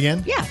 Can I try it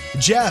again? Yeah.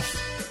 Jeff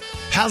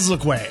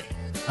Pazalagwe.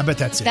 I bet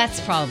that's it. That's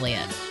probably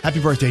it. Happy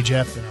birthday,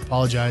 Jeff, and I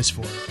apologize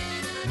for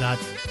not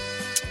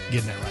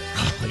getting that right,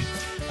 probably.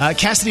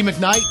 Cassidy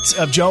McKnight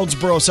of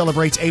Jonesboro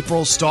celebrates.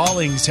 April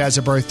Stallings has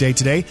a birthday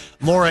today.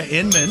 Laura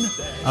Inman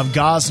of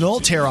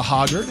Gosnell. Tara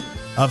Hoggard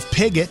of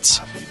Piggott.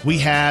 We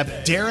have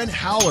Darren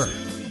Howler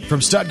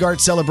from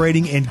Stuttgart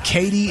celebrating, and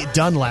Katie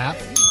Dunlap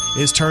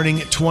is turning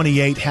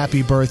 28.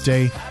 Happy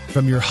birthday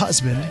from your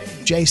husband,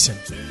 Jason.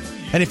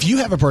 And if you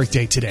have a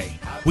birthday today,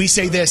 we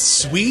say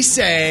this. We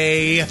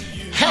say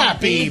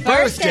happy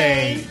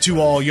birthday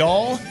to all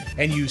y'all.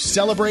 And you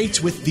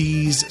celebrate with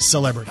these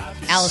celebrities.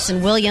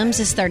 Allison Williams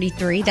is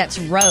 33. That's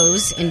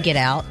Rose in Get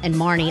Out, and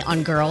Marnie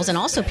on Girls, and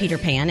also Peter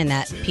Pan in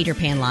that Peter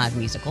Pan live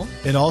musical.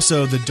 And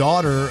also the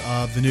daughter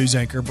of the news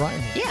anchor,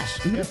 Brian. Yeah.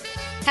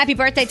 Mm-hmm. Happy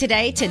birthday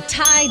today to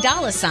Ty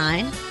Dolla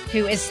 $ign,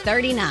 who is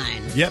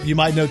 39. Yep, you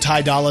might know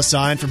Ty Dolla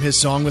 $ign from his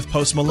song with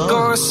Post Malone.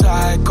 Go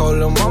psycho,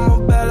 lil'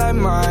 mama bad like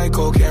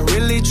Michael. Can't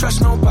really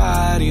trust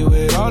nobody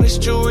with all this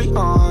jewelry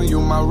on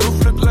you. My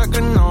roof look like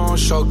a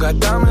no-show. Got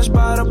diamonds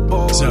by the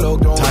bowl. So,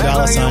 Ty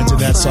Dolla $ign did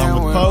that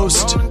song with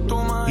Post.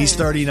 He's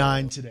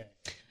 39 today.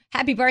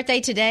 Happy birthday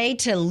today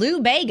to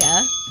Lou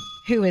Bega,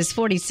 who is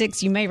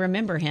 46. You may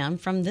remember him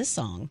from this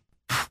song.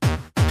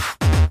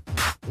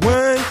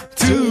 1,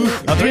 2,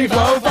 3,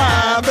 4,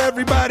 5.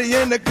 Everybody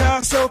in the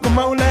car, so come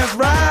on, let's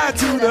ride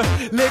to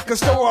the liquor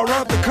store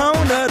around the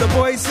corner. The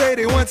boys say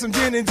they want some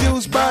gin and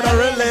juice, but I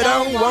really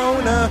don't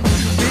wanna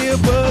be a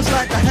buzz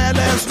like I had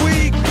last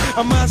week.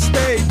 I must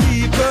stay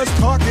deep, cause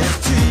talk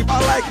is cheap. I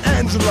like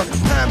Angela,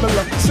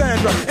 Pamela,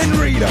 Sandra, and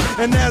Rita.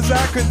 And as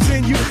I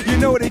continue, you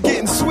know they're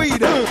getting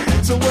sweeter.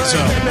 So what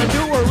can I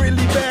do? I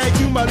really bag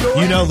you, my lord.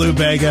 You know Lou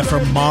Bega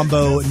from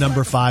Mambo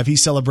No. 5.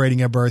 He's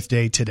celebrating a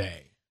birthday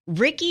today.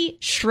 Ricky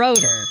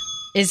Schroeder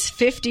is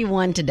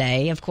 51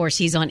 today. Of course,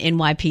 he's on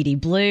NYPD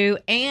Blue,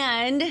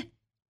 and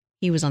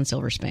he was on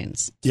Silver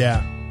Spoons.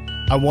 Yeah.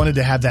 I wanted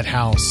to have that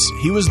house.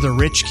 He was the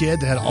rich kid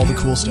that had all the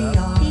cool stuff.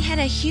 He had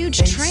a huge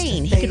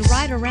train. He could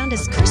ride around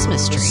his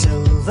Christmas tree.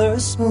 Silver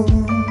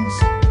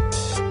spoons,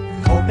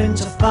 hoping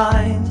to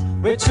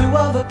find we're two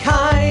of a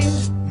kind.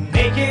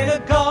 Make it a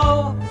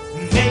go,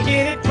 making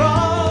it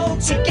grow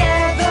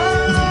together.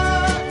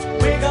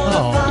 We're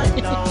gonna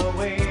find our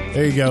way.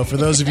 There you go. For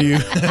those of you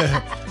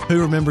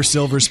who remember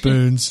Silver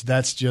Spoons,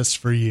 that's just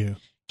for you.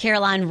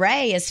 Caroline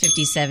Ray is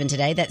 57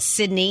 today. That's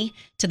Sydney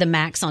to the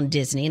max on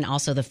Disney, and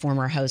also the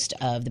former host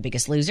of The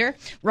Biggest Loser.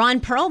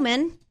 Ron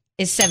Perlman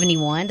is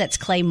 71. That's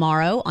Clay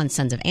Morrow on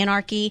Sons of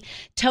Anarchy.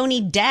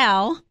 Tony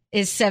Dow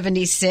is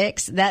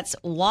 76. That's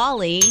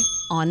Wally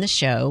on the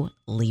show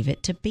Leave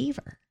It to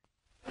Beaver.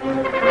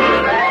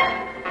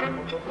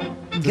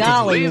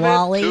 Golly, Leave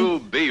Wally. It to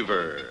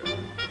Beaver.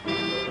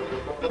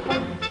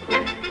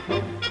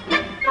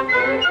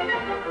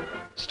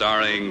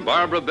 Starring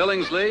Barbara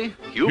Billingsley,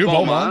 Hugh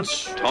Beaumont,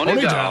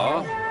 Tony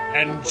Dow,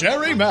 and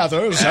Jerry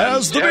Mathers and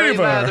as the Jerry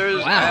Beaver.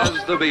 Mathers Wow.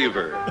 as the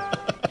Beaver.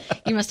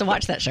 You must have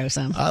watched that show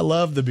some. I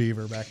love the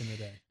Beaver back in the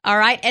day. All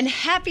right, and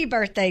happy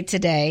birthday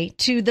today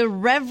to the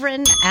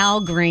Reverend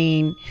Al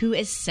Green, who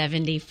is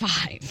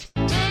 75.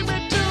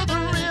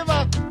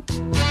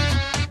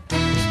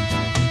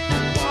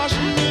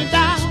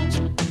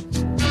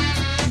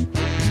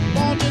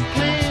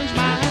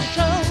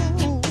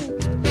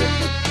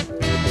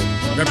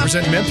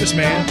 Represent Memphis,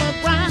 man.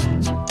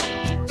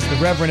 The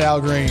Reverend Al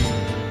Green.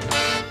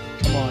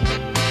 Come on.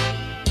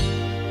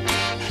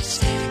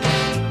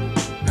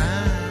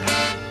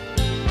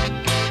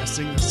 I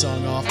sing this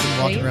song often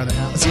walking around the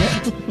house.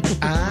 Yeah.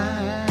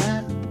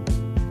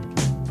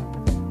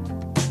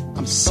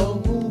 I'm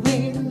so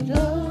in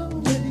love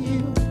with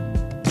you.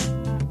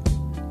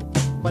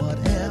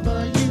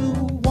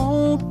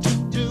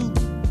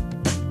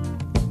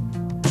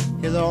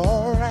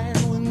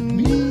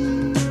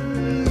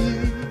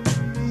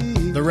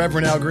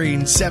 Reverend Al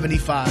Green,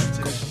 75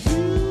 today.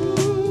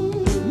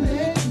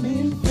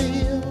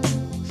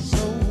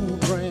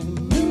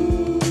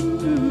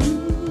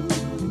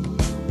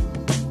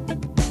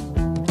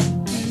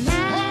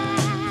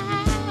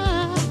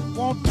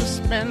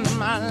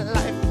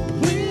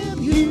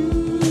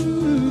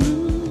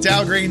 It's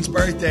Al Green's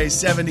birthday,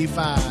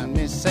 75.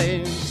 They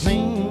say,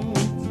 sing,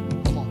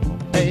 come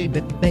on,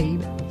 baby,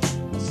 baby.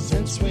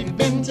 Since we've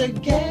been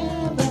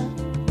together,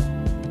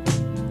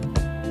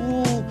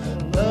 ooh,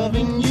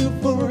 loving you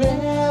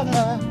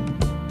forever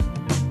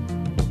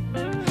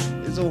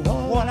is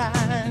what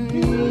I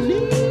need.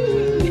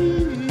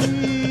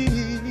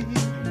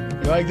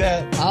 You like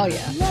that? Oh,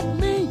 yeah. Let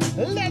me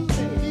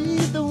be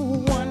the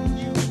one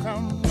you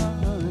come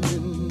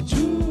running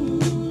to.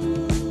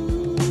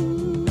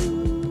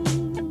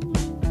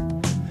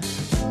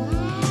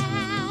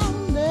 I'll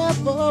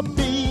never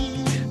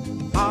be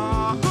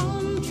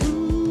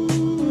untrue.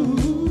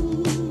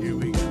 Here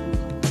we go.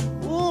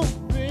 Oh,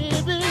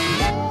 baby,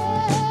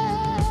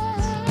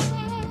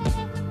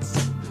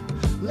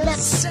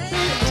 let's say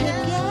it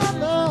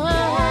together.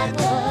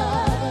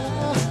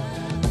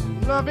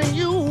 Loving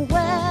you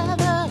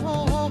weather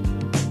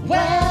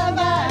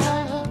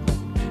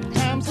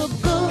times are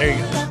good. There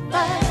you go.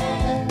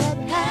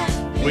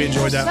 We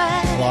enjoyed that a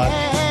lot.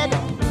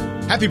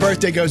 Happy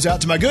birthday goes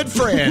out to my good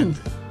friend,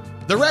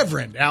 the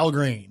Reverend Al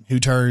Green, who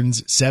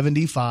turns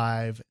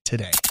 75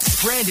 today.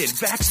 Brandon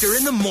Baxter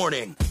in the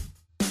morning.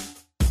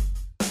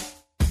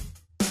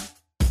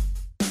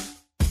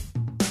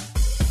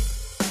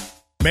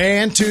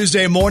 Man,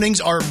 Tuesday mornings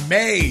are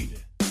made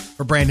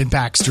for Brandon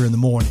Baxter in the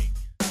morning.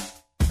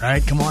 All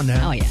right, come on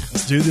now. Oh, yeah.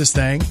 Let's do this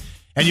thing.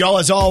 And y'all,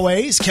 as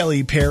always,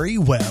 Kelly Perry,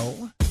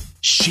 well,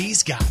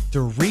 she's got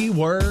 3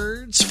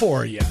 words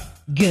for you.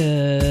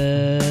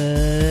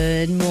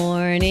 Good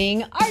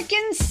morning,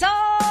 Arkansas.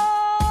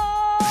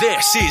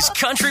 This is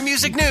Country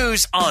Music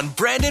News on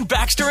Brandon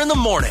Baxter in the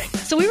morning.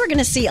 So we were going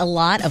to see a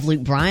lot of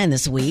Luke Bryan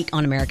this week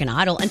on American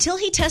Idol until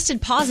he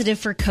tested positive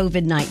for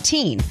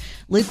COVID-19.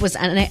 Luke was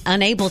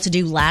unable to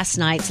do last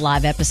night's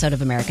live episode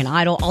of American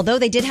Idol, although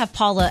they did have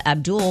Paula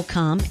Abdul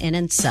come in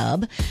and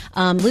sub.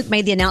 Luke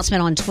made the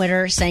announcement on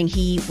Twitter saying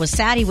he was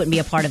sad he wouldn't be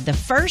a part of the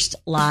first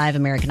live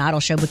American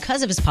Idol show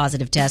because of his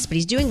positive test, but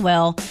he's doing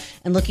well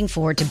and looking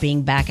forward to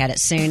being back at it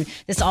soon.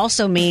 This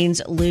also means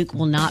Luke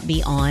will not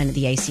be on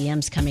the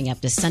ACMs coming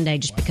up this Sunday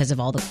just because of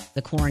all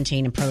the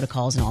quarantine and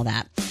protocols and all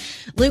that.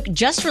 Luke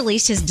just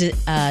released his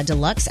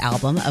deluxe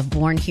album of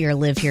Born Here,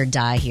 Live Here,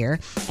 Die Here,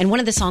 and one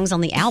of the songs on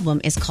the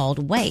album is called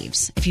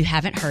Waves. If you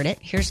haven't heard it,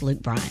 here's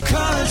Luke Bryan.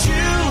 'Cause you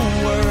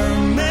were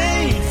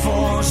made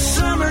for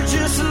summer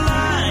just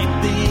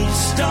like these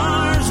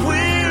stars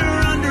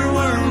we're under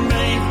were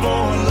made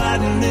for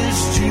lighting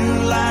this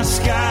July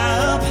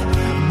sky up.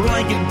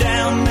 Blanket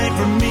down made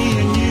for me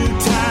and you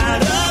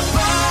tied up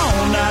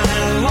all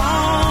night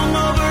long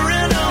over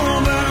and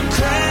over.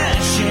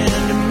 Crash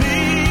into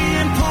me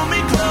and pull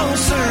me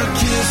closer.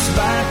 Kiss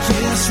by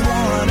kiss,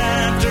 one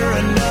after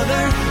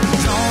another.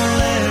 Don't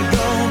let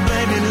go,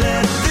 baby,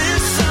 let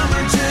this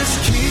summer just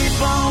keep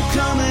on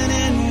coming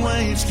in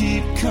waves,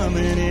 keep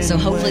coming in. So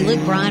hopefully waves.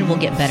 Luke Bryan will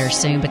get better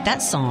soon, but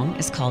that song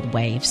is called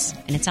Waves,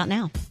 and it's out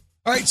now.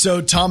 All right, so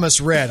Thomas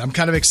Rhett. I'm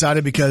kind of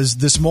excited because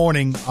this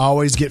morning I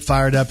always get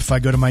fired up if I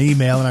go to my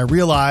email and I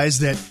realize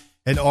that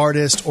an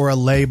artist or a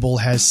label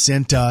has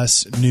sent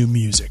us new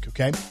music,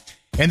 okay?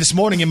 And this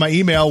morning in my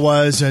email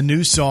was a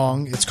new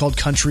song. It's called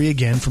Country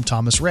Again from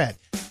Thomas Rhett.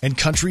 And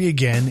Country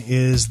Again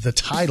is the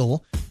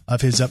title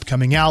of his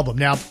upcoming album.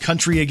 Now,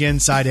 Country Again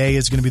Side A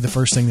is going to be the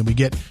first thing that we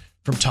get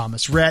from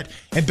Thomas Rhett.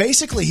 And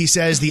basically he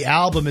says the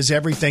album is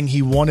everything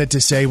he wanted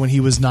to say when he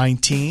was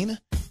 19,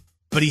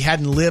 but he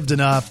hadn't lived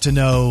enough to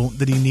know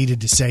that he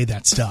needed to say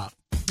that stuff.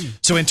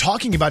 So in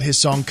talking about his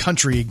song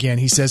Country Again,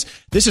 he says,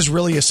 this is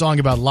really a song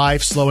about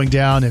life, slowing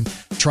down and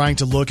trying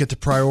to look at the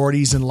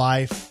priorities in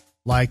life,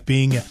 like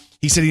being,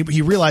 he said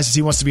he realizes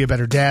he wants to be a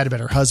better dad, a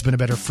better husband, a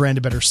better friend,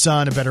 a better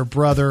son, a better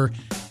brother,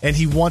 and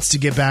he wants to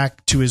get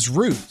back to his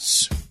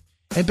roots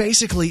and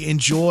basically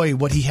enjoy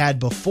what he had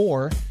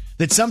before,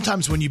 that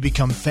sometimes when you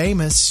become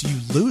famous, you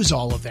lose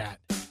all of that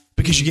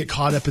because you get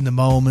caught up in the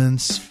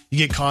moments, you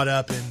get caught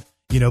up in,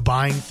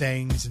 buying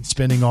things and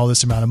spending all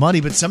this amount of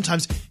money. But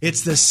sometimes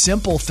it's the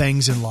simple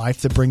things in life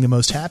that bring the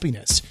most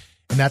happiness.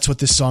 And that's what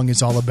this song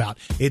is all about.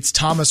 It's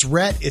Thomas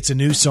Rhett. It's a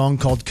new song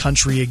called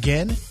Country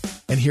Again.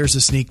 And here's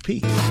a sneak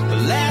peek.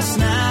 Last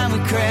night we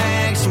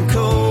cracked some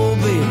cold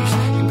beers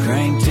and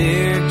cranked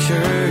Derek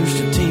Church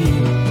to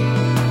 10.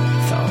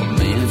 Thought,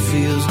 man, it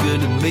feels good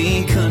to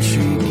be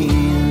country again.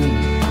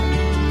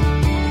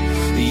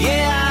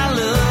 Yeah, I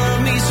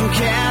love me some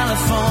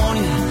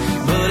California,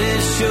 but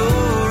it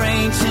sure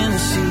ain't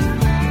Tennessee.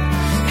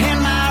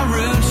 And my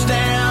roots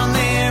down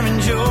there in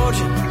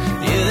Georgia,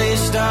 yeah, they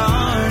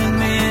started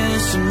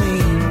missing me.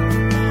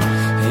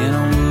 And I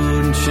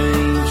wouldn't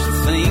change the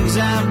things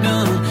I've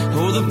done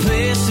or the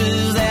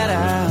places that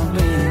I've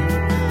been.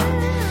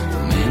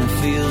 Man, it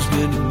feels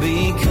good to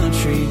be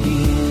country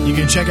again. You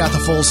can check out the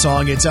full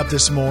song. It's up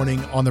this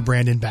morning on the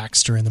Brandon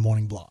Baxter in the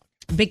Morning blog.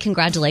 big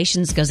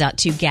congratulations goes out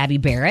to Gabby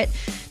Barrett.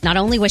 Not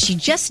only was she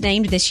just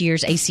named this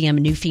year's ACM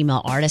New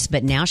Female Artist,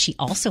 but now she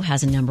also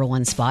has a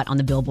 #1 spot on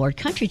the Billboard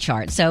Country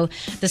Chart. So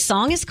the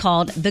song is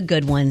called The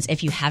Good Ones.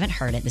 If you haven't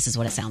heard it, this is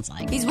what it sounds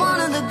like. He's one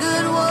of the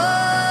good ones.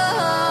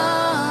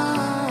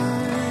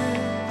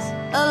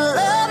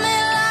 Love me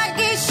like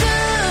he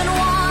should,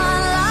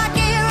 one like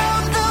he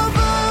wrote the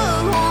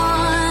book,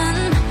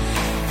 one.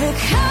 The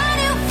kind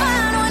you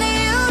find when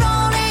you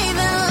don't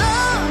even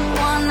look,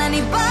 one.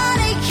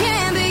 Anybody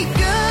can be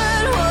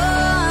good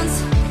ones,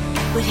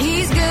 but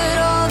he's good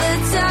all the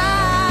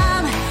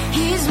time.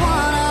 He's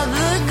one of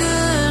the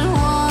good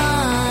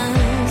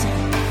ones,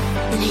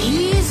 and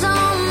he's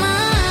on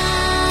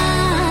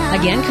mine.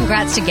 Again,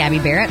 congrats to Gabby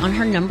Barrett on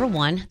her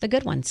 #1, The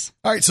Good Ones.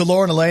 All right, so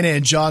Lauren Elena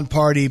and John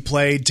Party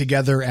played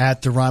together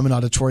at the Ryman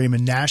Auditorium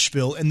in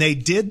Nashville, and they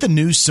did the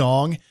new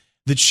song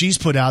that she's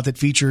put out that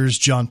features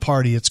John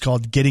Party. It's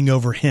called Getting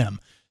Over Him.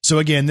 So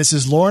again, this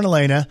is Lauren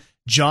Elena,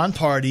 John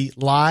Party,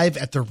 live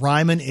at the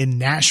Ryman in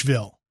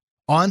Nashville,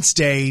 on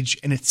stage,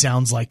 and it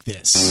sounds like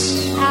this.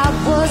 I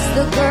was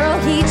the girl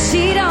he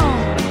cheated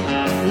on,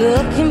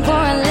 looking for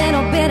a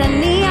little bit of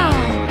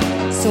neon.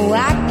 So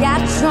I got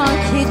drunk,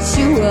 hit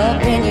you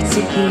up, and you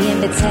took the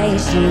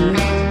invitation.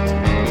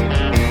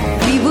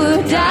 We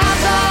would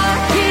dive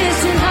our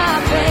kissing,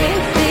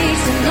 heartbreak,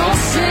 facing no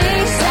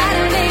strings,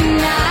 Saturday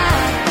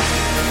night.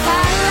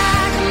 Hot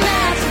like a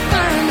match,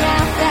 burned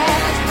out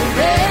fast. The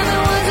river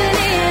wasn't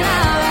in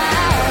our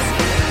house.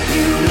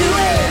 You knew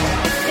it,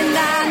 and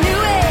I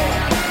knew it,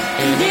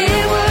 and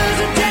it was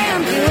a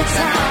damn good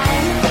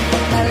time.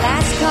 My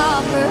last call,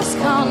 first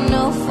call,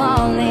 no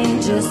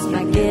falling, just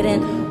my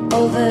getting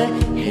over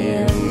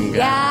him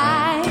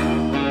guy.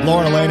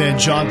 Lauren Elena and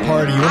John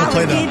Party. You want to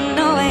play the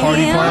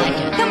party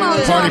part? Come on,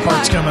 the party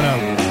part's coming up.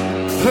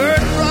 Heard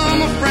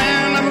from a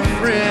friend of a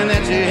friend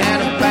that you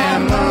had a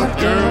bad month,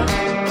 girl.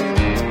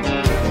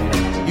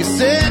 You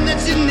said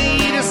that you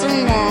needed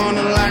someone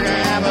to like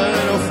have a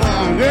little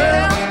fun,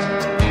 girl.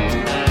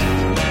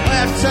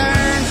 Well, it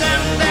turns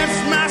out that's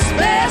my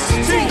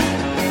specialty.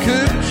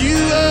 Cook you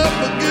up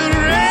a good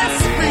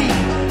recipe.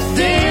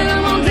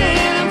 Denim on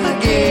denim,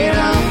 forget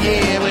on,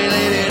 yeah, we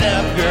lit it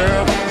up,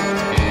 girl.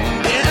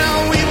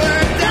 Yeah, we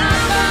were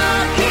down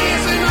by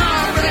kissing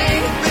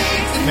heartbreak.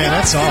 Man,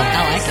 that song. I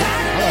like it.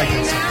 I like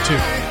that song, too.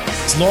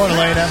 It's Lauren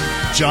Elena,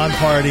 John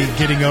Party,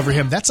 Getting Over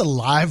Him. That's a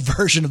live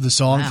version of the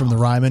song from the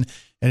Ryman,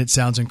 and it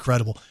sounds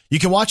incredible. You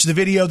can watch the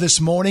video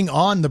this morning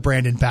on the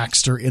Brandon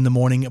Baxter in the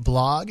Morning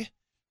blog,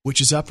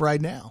 which is up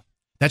right now.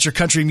 That's your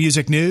country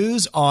music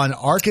news on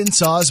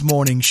Arkansas's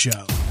Morning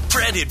Show.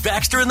 Brandon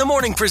Baxter in the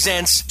Morning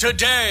presents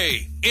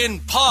Today in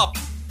Pop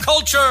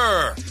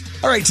Culture.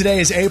 All right, today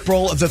is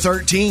April the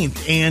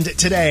 13th, and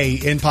today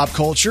in pop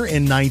culture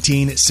in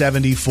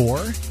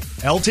 1974,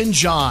 Elton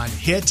John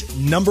hit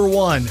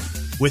 #1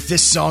 with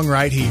this song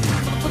right here.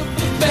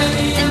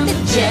 And the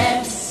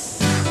Jets.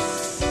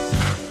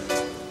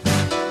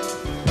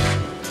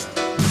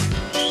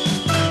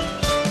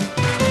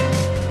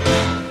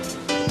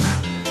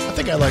 I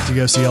think I'd like to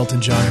go see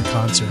Elton John in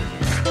concert.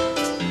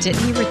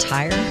 Didn't he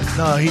retire?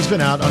 No, he's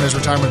been out on his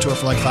retirement tour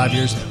for like 5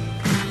 years now.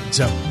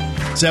 So,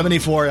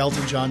 74,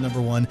 Elton John,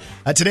 #1.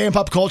 Today in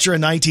pop culture in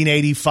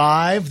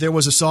 1985, there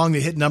was a song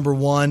that hit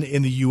 #1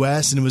 in the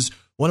U.S., and it was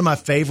one of my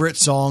favorite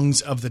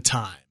songs of the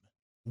time.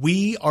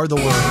 We Are the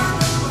World.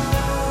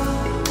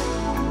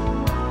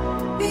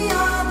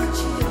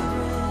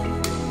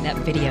 That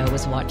video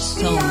was watched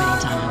so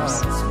many times.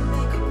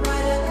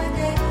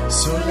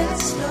 So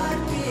let's start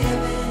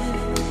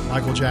giving.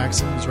 Michael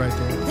Jackson was right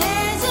there.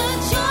 There's a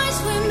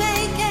choice we're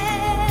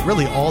making.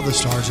 Really all the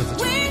stars at the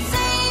time. We're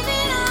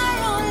saving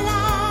our own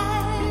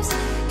lives.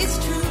 It's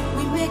true,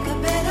 we make a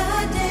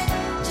better day,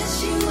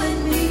 just you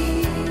and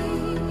me.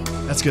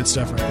 That's good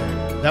stuff right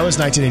there. That was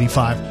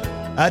 1985.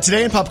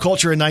 Today in pop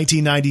culture in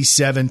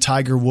 1997,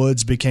 Tiger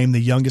Woods became the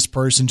youngest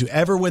person to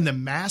ever win the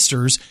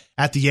Masters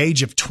at the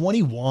age of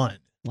 21.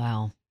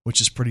 Wow. Which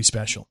is pretty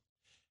special.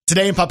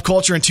 Today in pop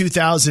culture in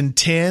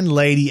 2010,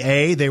 Lady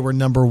A, they were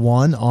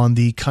 #1 on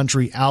the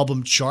country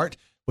album chart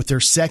with their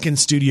second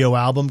studio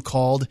album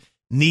called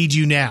Need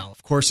You Now.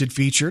 Of course, it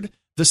featured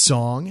the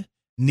song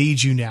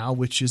Need You Now,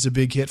 which is a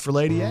big hit for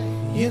Lady A.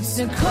 It's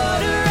 1:15.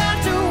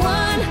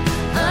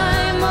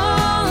 I'm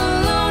all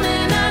alone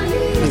and I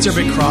need That's their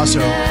big you crossover.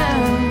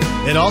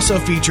 now. It also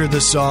featured the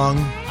song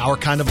Our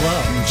Kind of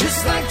Love.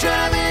 Just like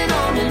driving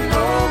on an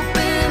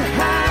open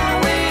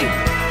highway,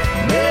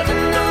 never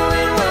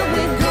knowing what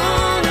we're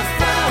gonna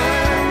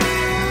find.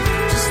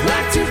 Just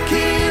like two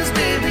kids,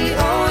 baby,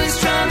 always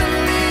trying to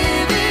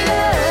live it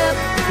up.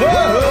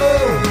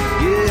 Whoa,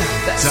 yeah,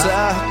 that's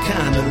our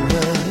kind of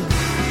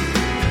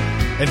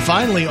love. And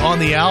finally, on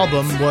the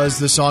album was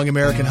the song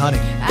American Honey.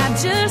 I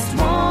just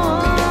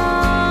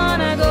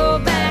wanna go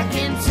back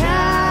in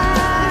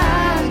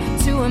time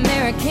to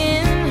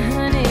American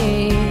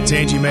Honey. It's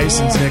Angie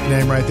Mason's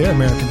nickname right there,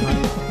 American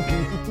Honey.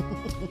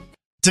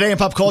 Today in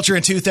pop culture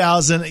in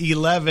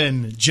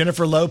 2011,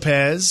 Jennifer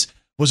Lopez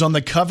was on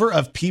the cover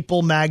of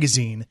People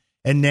magazine,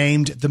 and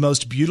named the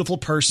most beautiful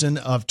person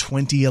of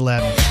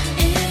 2011.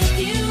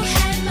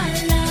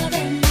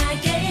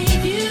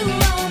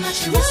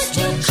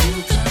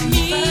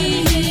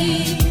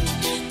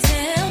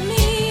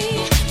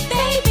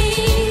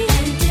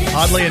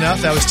 Oddly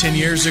enough, that was 10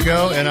 years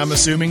ago, and I'm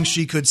assuming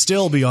she could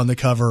still be on the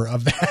cover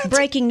of that.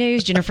 Breaking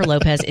news, Jennifer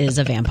Lopez is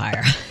a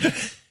vampire.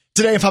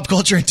 Today in pop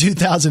culture in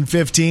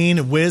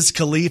 2015, Wiz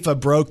Khalifa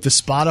broke the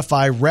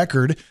Spotify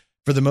record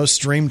for the most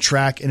streamed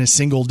track in a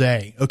single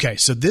day. Okay,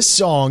 so this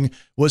song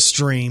was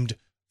streamed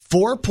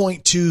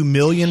 4.2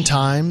 million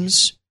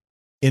times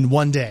in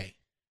one day.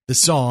 The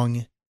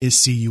song is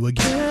See You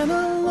Again. Been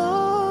a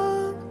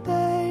long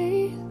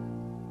day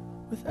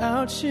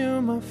without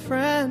you, my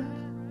friend.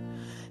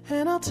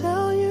 And I'll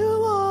tell you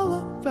all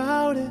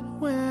about it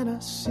when I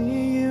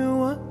see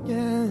you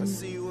again.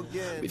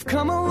 We've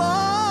come a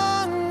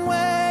long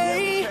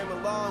way,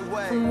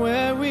 from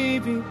where we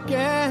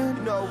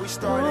began. Oh,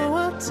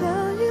 I'll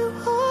tell you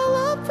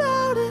all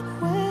about it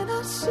when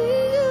I see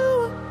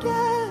you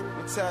again.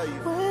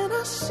 When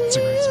I see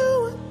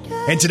you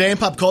again. And today in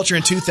pop culture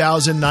in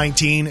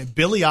 2019,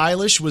 Billie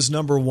Eilish was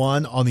number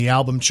 1 on the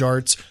album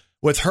charts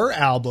with her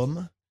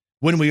album,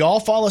 When We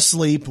All Fall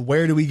Asleep,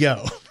 Where Do We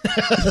Go?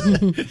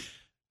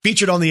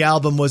 Featured on the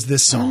album was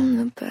this song. I'm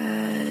the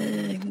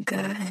bad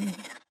guy.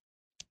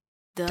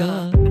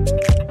 Duh.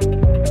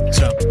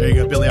 So there you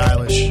go, Billie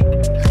Eilish.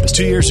 It was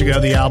 2 years ago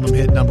the album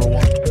hit number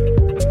 1.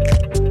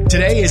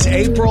 Today is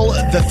April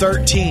the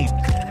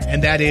 13th,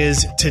 and that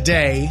is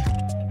today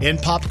in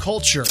pop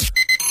culture.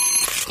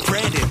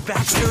 Brandon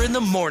Baxter in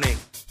the morning.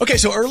 Okay,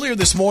 so earlier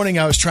this morning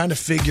I was trying to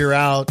figure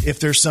out if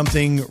there's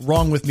something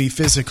wrong with me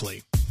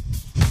physically.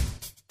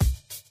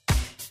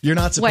 You're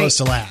not supposed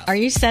to laugh. Are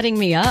you setting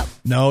me up?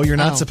 No, you're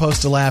not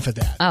supposed to laugh at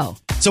that. Oh.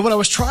 So what I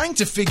was trying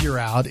to figure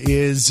out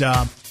is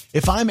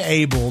if I'm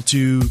able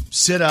to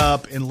sit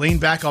up and lean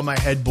back on my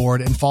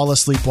headboard and fall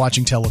asleep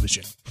watching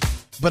television.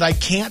 But I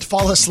can't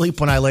fall asleep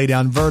when I lay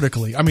down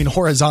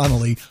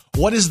horizontally.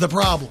 What is the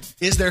problem?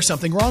 Is there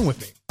something wrong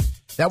with me?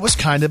 That was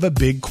kind of a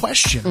big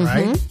question,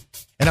 right?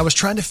 And I was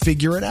trying to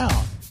figure it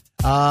out.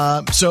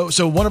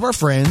 So one of our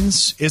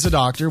friends is a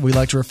doctor. We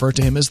like to refer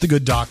to him as the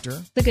good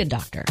doctor. The good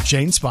doctor.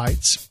 Shane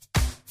Spites.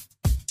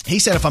 He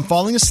said if I'm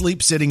falling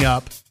asleep sitting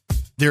up,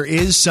 there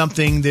is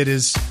something that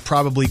is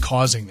probably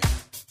causing that.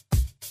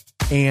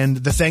 And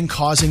the thing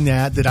causing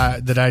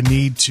that I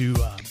need to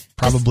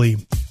probably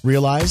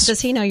realize. Does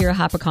he know you're a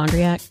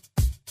hypochondriac?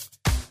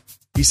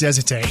 He says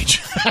it's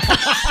age.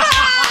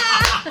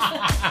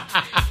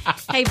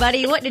 Hey,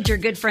 buddy, what did your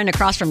good friend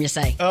across from you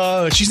say?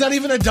 She's not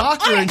even a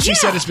doctor, and she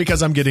said it's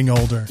because I'm getting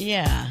older.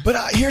 Yeah.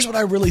 But here's what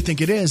I really think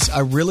it is.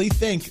 I really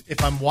think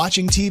if I'm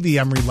watching TV,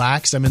 I'm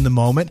relaxed, I'm in the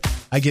moment,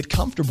 I get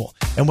comfortable.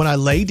 And when I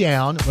lay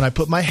down, when I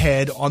put my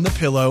head on the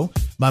pillow,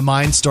 my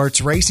mind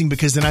starts racing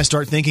because then I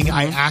start thinking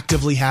I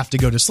actively have to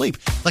go to sleep.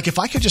 Like if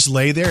I could just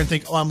lay there and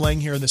think, I'm laying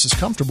here and this is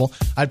comfortable,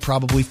 I'd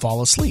probably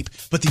fall asleep.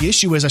 But the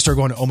issue is I start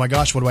going, oh my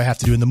gosh, what do I have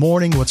to do in the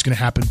morning? What's going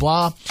to happen?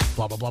 Blah,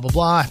 blah, blah, blah, blah,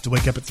 blah. I have to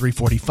wake up at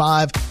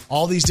 3:45.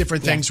 All these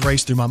different things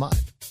race through my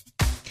mind.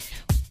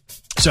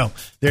 So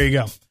there you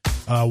go.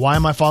 Why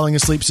am I falling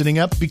asleep sitting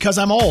up? Because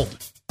I'm old.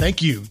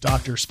 Thank you,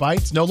 Dr.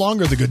 Spites. No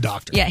longer the good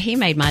doctor. Yeah, he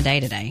made my day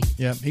today.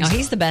 Yeah,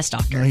 he's the best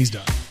doctor. No, he's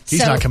done.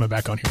 He's not coming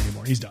back on here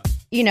anymore. He's done.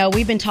 You know,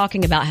 we've been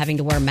talking about having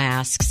to wear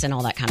masks and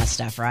all that kind of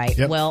stuff, right?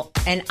 Yep. Well,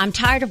 and I'm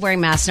tired of wearing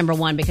masks, number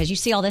one, because you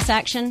see all this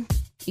action?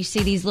 You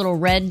see these little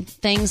red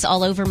things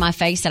all over my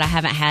face that I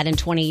haven't had in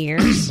 20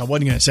 years? I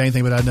wasn't going to say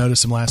anything, but I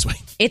noticed them last week.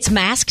 It's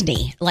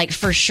maskne, like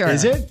for sure.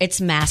 Is it?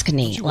 It's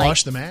maskne. You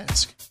wash the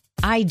mask.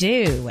 I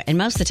do. And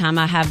most of the time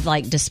I have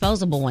like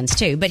disposable ones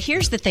too. But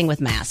here's the thing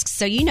with masks.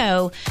 So, you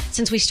know,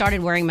 since we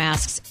started wearing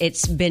masks,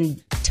 it's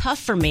been tough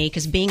for me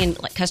because being in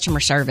like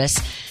customer service,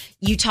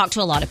 you talk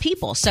to a lot of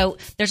people. So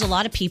there's a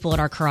lot of people at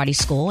our karate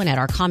school and at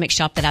our comic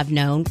shop that I've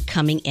known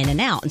coming in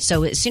and out. And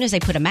so as soon as they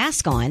put a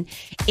mask on,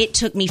 it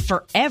took me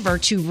forever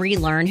to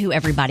relearn who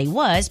everybody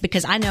was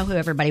because I know who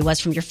everybody was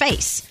from your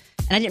face.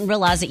 And I didn't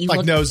realize that you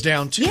looked nose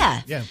down too.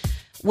 Yeah.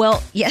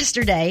 Well,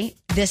 yesterday,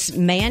 this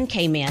man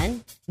came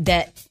in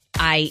that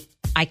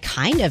I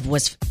kind of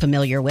was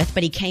familiar with,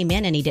 but he came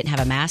in and he didn't have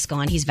a mask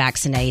on. He's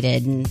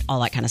vaccinated and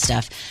all that kind of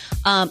stuff.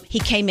 He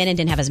came in and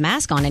didn't have his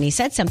mask on and he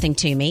said something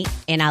to me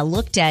and I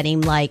looked at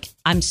him like,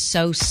 I'm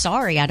so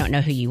sorry. I don't know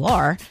who you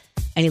are.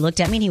 And he looked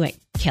at me and he went,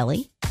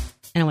 Kelly?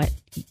 And I went,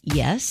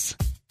 yes.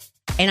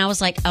 And I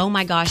was like, oh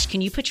my gosh,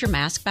 can you put your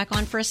mask back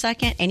on for a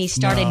second? And he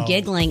started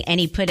giggling and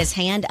he put his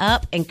hand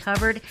up and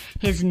covered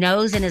his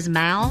nose and his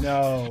mouth.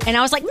 No. And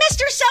I was like,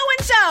 Mr.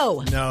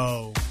 So-and-so.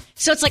 No.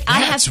 So it's like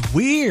That's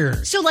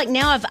weird. So like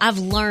now I've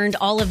learned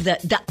all of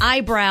the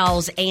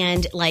eyebrows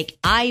and like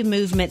eye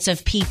movements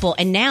of people.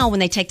 And now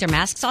when they take their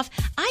masks off,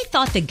 I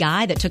thought the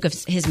guy that took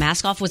his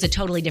mask off was a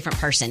totally different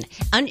person.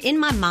 In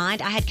my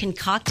mind, I had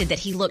concocted that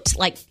he looked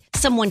like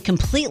someone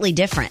completely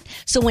different.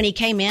 So when he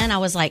came in, I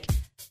was like,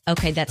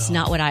 okay, that's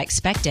not what I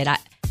expected.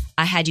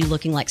 I had you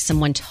looking like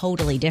someone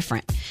totally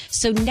different.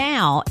 So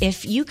now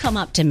if you come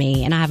up to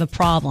me and I have a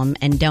problem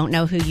and don't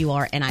know who you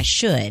are, and I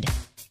should,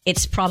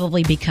 it's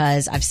probably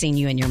because I've seen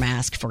you in your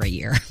mask for a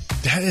year.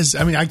 That is,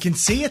 I mean, I can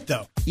see it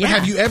though. Yeah. But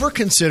have you ever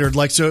considered,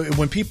 like, so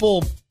when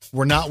people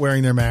were not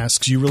wearing their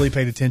masks, you really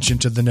paid attention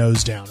to the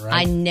nose down, right?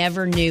 I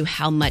never knew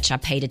how much I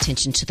paid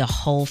attention to the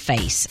whole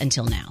face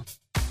until now.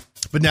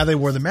 But now they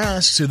wore the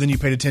mask, so then you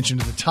paid attention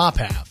to the top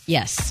half.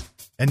 Yes.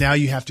 And now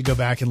you have to go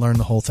back and learn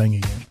the whole thing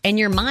again. And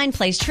your mind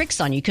plays tricks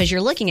on you because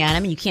you're looking at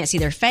them and you can't see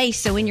their face.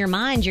 So in your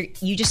mind,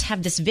 you just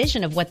have this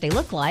vision of what they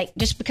look like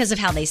just because of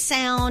how they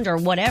sound or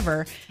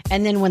whatever.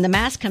 And then when the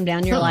mask come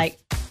down, you're like,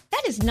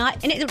 that is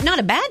not, and it's not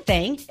a bad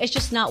thing. It's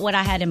just not what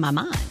I had in my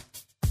mind.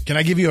 Can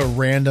I give you a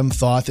random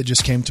thought that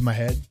just came to my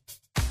head?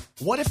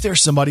 What if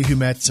there's somebody who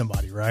met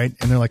somebody, right?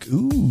 And they're like,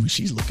 ooh,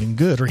 she's looking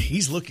good, or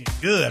he's looking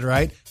good,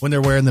 right? When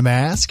they're wearing the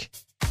mask.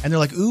 And they're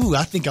like, ooh,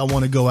 I think I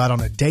want to go out on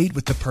a date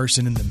with the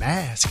person in the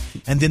mask.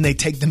 And then they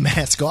take the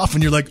mask off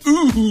and you're like,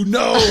 ooh,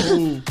 no.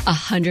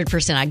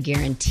 100%. I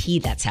guarantee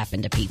that's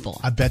happened to people.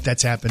 I bet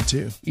that's happened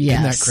too. Yes.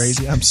 Isn't that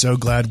crazy? I'm so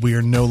glad we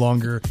are no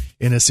longer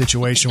in a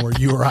situation where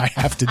you or I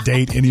have to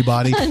date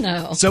anybody. I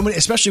know. So many,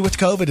 especially with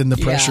COVID and the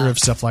pressure of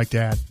stuff like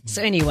that.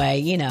 So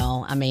anyway,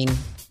 I mean,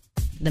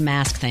 the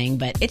mask thing,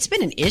 but it's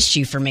been an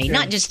issue for me,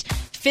 not just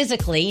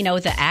physically,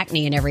 with the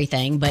acne and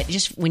everything, but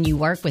just when you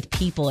work with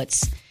people,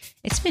 it's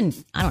been,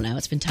 I don't know,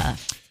 it's been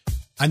tough.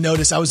 I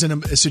noticed I was in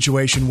a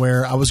situation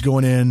where I was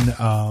going in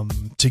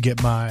to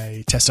get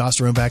my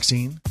testosterone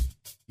vaccine,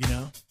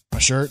 my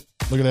shirt.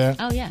 Look at that.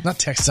 Oh, yeah. Not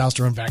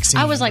testosterone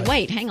vaccine. I was like,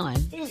 wait, hang on.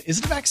 Is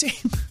it a vaccine?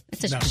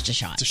 It's just a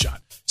shot. It's a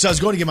shot. So I was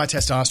going to get my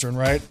testosterone,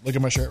 right? Look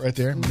at my shirt right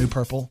there. New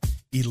purple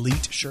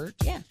elite shirt.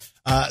 Yeah.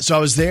 So I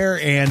was there,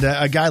 and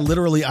a guy,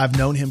 literally, I've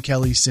known him,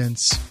 Kelly,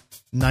 since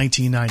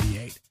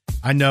 1998.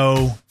 I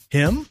know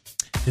him,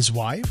 his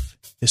wife,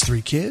 his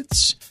 3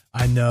 kids.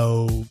 I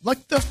know,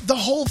 like, the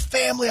whole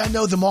family. I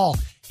know them all.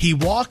 He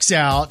walks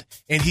out,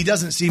 and he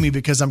doesn't see me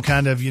because I'm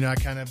kind of, I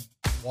kind of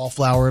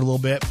wallflower a little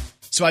bit.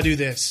 So I do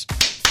this.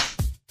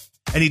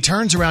 And he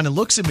turns around and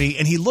looks at me,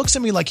 and he looks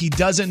at me like he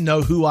doesn't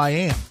know who I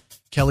am.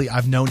 Kelly,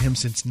 I've known him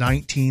since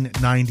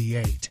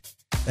 1998.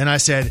 And I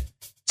said,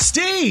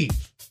 Steve.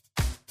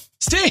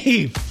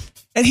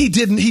 And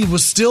he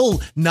was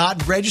still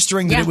not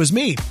registering that it was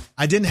me.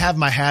 I didn't have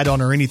my hat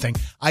on or anything.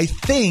 I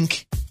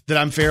think that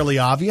I'm fairly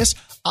obvious.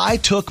 I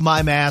took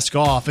my mask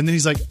off, and then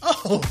he's like,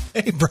 oh,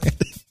 hey,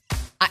 Brandon.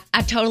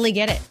 I totally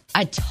get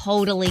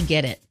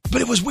it.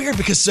 But it was weird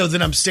because so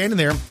then I'm standing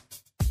there,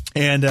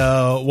 and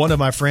one of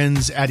my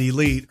friends at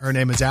Elite, her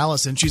name is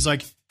Allison, she's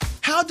like,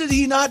 how did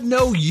he not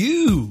know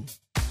you?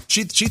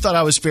 She thought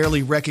I was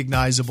fairly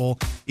recognizable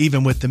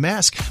even with the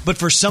mask. But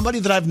for somebody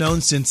that I've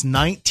known since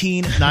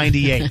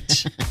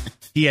 1998,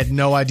 he had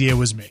no idea it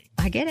was me.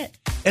 I get it.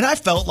 And I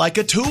felt like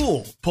a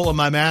tool pulling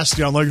my mask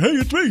down like, hey,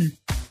 it's me.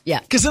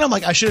 Yeah. Because then I'm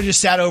like, I should have just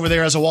sat over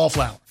there as a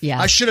wallflower.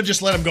 Yeah. I should have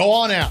just let him go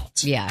on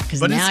out. Yeah,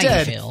 because now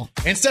you feel.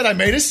 Instead, I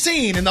made a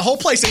scene in the whole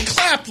place and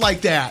clapped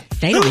like that.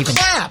 Who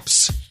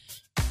claps?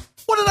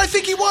 What did I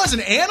think he was, an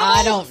animal?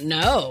 I don't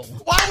know.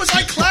 Why was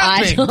I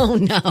clapping? I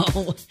don't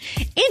know.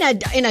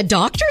 In a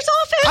doctor's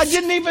office? I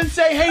didn't even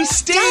say, hey,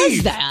 Steve. Who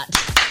does that?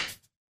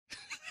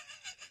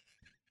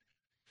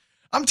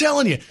 I'm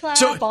telling you.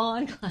 Clap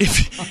on.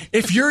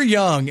 If you're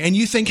young and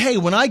you think, hey,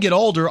 when I get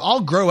older, I'll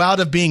grow out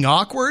of being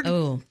awkward.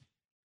 Oh.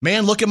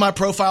 Man, look at my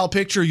profile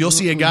picture. You'll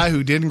see a guy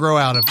who didn't grow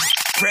out of it.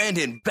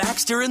 Brandon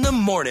Baxter in the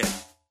morning.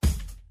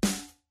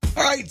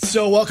 All right,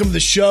 so welcome to the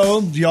show,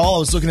 y'all. I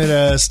was looking at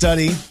a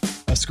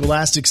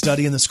scholastic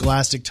study in the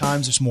Scholastic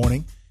Times this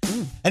morning,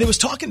 and it was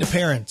talking to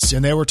parents,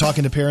 and they were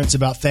talking to parents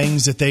about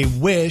things that they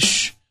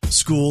wish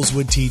schools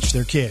would teach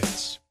their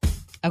kids.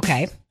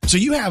 Okay. So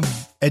you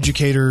have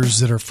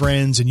educators that are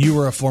friends, and you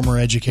were a former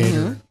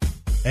educator,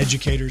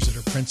 educators that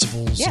are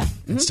principals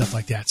and stuff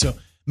like that. So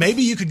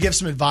maybe you could give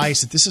some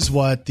advice that this is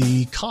what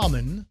the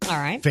common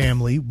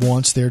family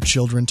wants their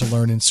children to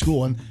learn in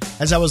school. And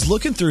as I was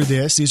looking through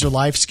this, these are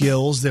life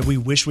skills that we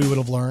wish we would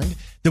have learned,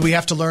 that we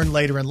have to learn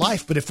later in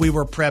life. But if we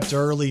were prepped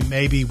early,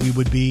 maybe we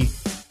would be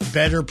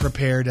better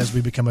prepared as we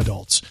become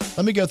adults.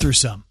 Let me go through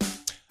some.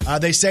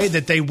 They say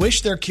that they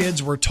wish their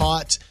kids were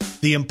taught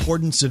the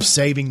importance of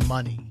saving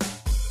money.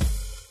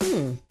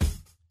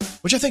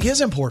 Which I think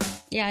is important.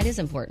 Yeah, it is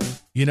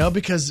important.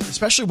 Because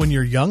especially when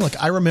you're young,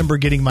 like I remember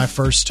getting my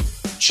first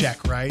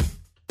check, right,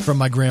 from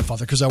my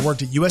grandfather because I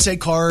worked at USA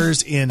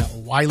Cars in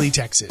Wiley,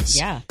 Texas.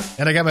 Yeah.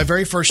 And I got my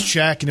very first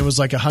check, and it was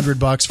like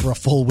 $100 for a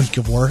full week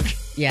of work.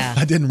 Yeah.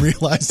 I didn't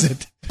realize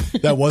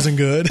that wasn't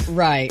good.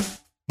 Right.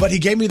 But he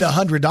gave me the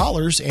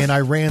 $100, and I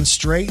ran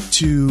straight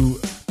to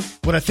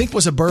what I think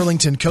was a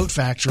Burlington coat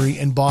factory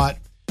and bought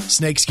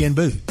snakeskin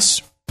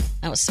boots.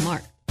 That was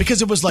smart.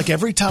 Because it was like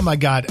every time I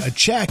got a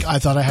check, I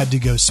thought I had to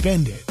go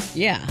spend it.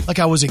 Yeah. Like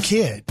I was a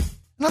kid.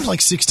 And I was like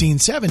 16,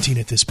 17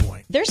 at this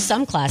point. There's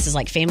some classes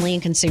like Family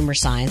and Consumer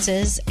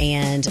Sciences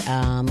and,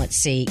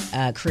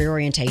 career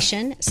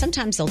orientation.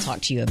 Sometimes they'll talk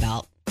to you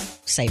about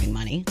saving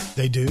money.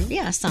 They do?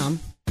 Yeah,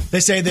 some. They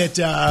say that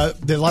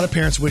a lot of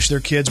parents wish their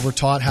kids were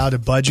taught how to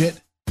budget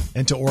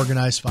and to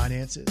organize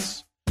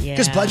finances. Yeah.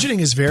 Because budgeting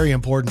is very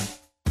important.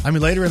 I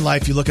mean, later in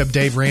life, you look up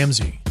Dave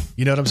Ramsey.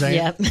 You know what I'm saying?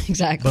 Yep,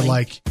 exactly. But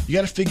like, you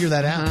got to figure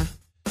that out.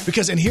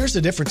 Because, and here's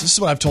the difference. This is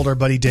what I've told our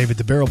buddy David,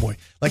 the Barrel Boy.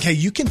 Like, hey,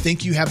 you can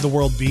think you have the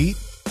world beat,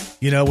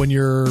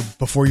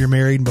 before you're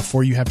married and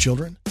before you have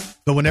children.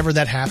 But whenever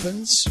that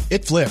happens,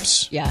 it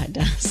flips. Yeah, it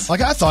does. Like,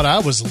 I thought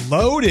I was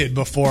loaded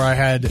before I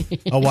had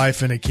a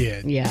wife and a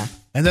kid. Yeah.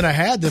 And then I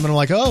had them and I'm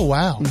like, oh,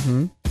 wow.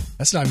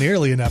 That's not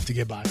nearly enough to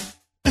get by.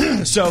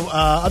 So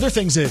other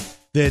things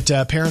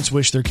that parents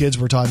wish their kids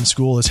were taught in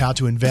school is how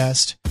to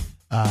invest,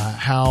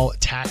 how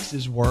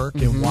taxes work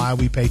and why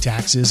we pay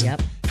taxes, and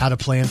how to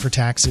plan for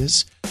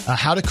taxes,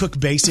 how to cook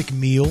basic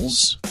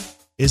meals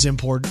is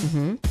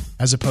important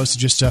as opposed to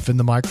just stuff in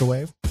the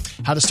microwave,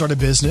 how to start a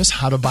business,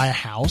 how to buy a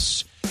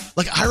house.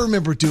 Like, I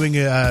remember doing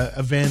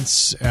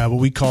events, what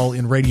we call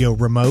in radio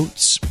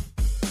remotes,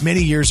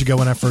 many years ago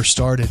when I first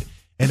started.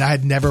 And I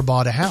had never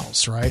bought a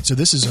house, right? So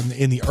this is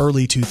in the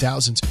early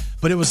 2000s.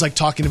 But it was like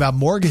talking about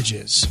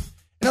mortgages.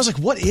 And I was like,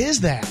 what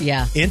is that?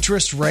 Yeah.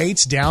 Interest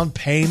rates, down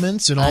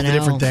payments, and all the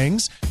different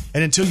things.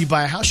 And until you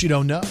buy a house, you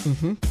don't know.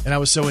 And I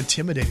was so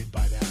intimidated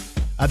by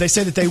that. They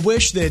say that they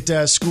wish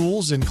that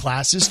schools and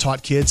classes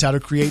taught kids how to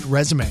create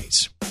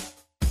resumes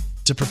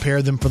to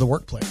prepare them for the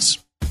workplace.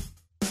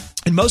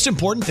 And most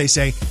important, they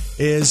say,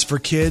 is for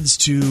kids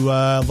to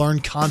learn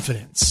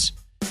confidence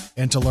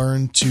and to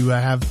learn to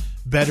have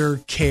better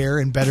care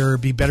and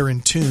be better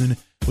in tune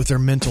with their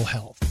mental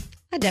health.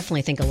 I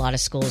definitely think a lot of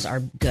schools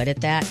are good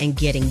at that and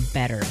getting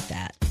better at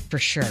that, for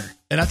sure.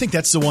 And I think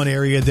that's the one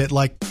area that,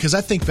 like, because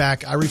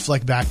I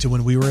reflect back to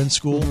when we were in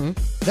school,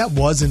 that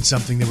wasn't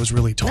something that was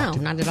really taught.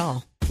 No, not at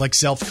all. Like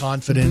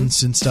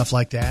self-confidence and stuff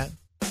like that.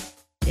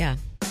 Yeah.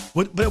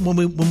 But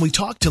when we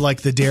talk to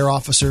like the DARE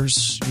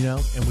officers,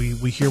 and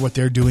we hear what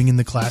they're doing in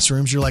the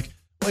classrooms, you're like,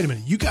 wait a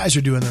minute, you guys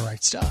are doing the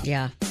right stuff.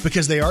 Yeah.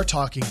 Because they are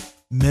talking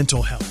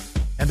mental health.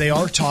 And they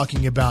are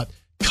talking about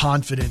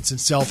confidence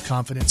and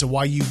self-confidence and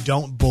why you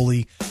don't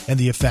bully and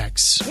the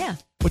effects. Yeah.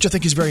 Which I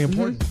think is very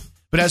important.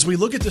 But as we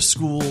look at the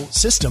school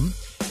system,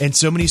 and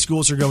so many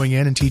schools are going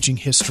in and teaching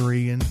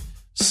history and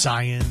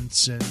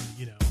science and,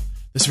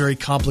 this very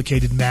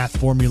complicated math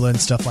formula and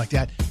stuff like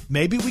that,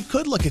 maybe we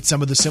could look at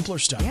some of the simpler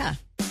stuff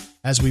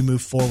as we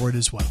move forward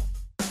as well.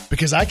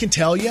 Because I can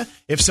tell you,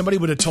 if somebody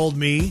would have told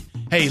me,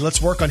 hey,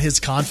 let's work on his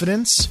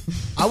confidence,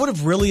 I would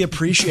have really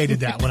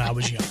appreciated that when I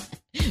was young.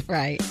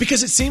 Right.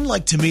 Because it seemed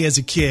like to me as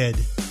a kid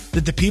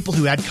that the people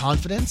who had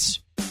confidence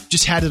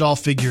just had it all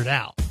figured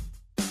out.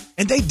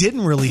 And they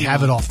didn't really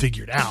have it all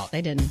figured out.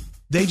 They didn't.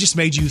 They just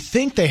made you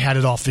think they had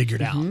it all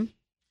figured out.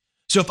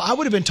 So if I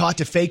would have been taught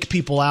to fake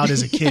people out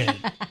as a kid,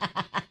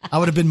 I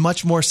would have been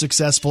much more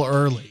successful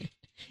early.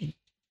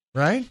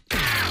 Right?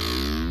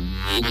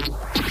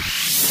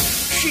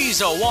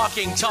 She's a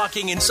walking,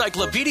 talking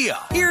encyclopedia.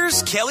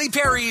 Here's Kelly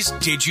Perry's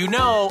Did You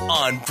Know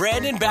on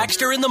Brandon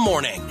Baxter in the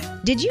Morning.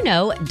 Did you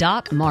know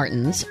Doc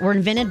Martens were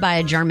invented by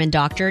a German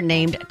doctor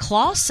named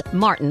Klaus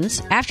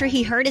Martens after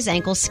he hurt his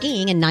ankle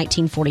skiing in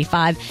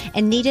 1945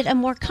 and needed a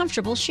more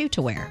comfortable shoe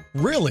to wear?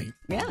 Really?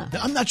 Yeah.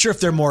 I'm not sure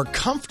if they're more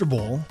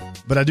comfortable,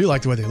 but I do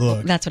like the way they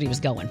look. That's what he was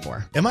going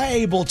for. Am I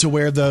able to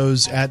wear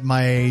those at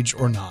my age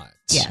or not?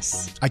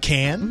 Yes. I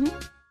can?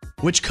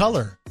 Which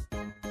color?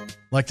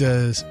 Like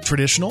the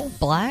traditional?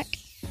 Black?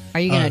 Are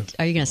you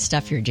gonna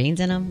stuff your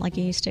jeans in them like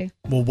you used to?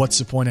 Well, what's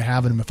the point of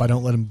having them if I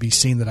don't let them be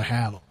seen that I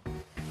have them?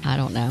 I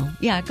don't know.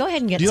 Yeah, go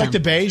ahead and get some. Do you like the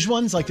beige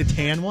ones, like the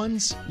tan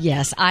ones?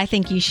 Yes, I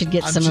think you should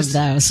get some of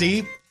those.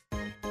 See?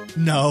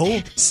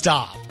 No,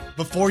 stop.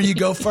 Before you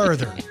go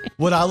further,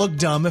 would I look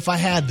dumb if I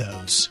had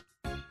those?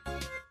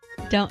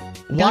 Don't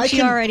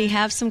you already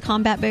have some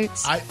combat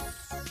boots?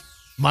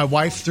 My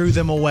wife threw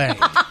them away.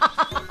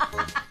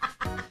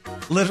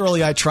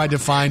 Literally, I tried to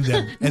find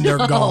them, and they're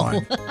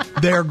gone.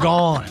 They're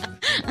gone.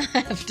 I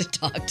have to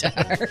talk to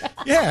her.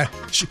 Yeah.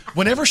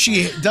 Whenever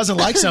she doesn't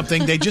like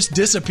something, they just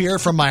disappear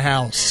from my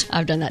house.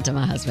 I've done that to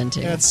my husband,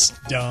 too. That's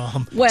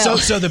dumb. Well,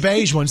 so the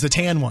beige ones, the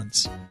tan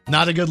ones,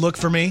 not a good look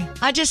for me?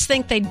 I just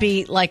think they'd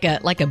be like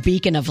a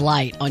beacon of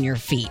light on your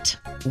feet.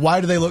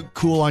 Why do they look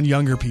cool on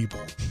younger people?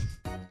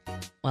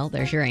 Well,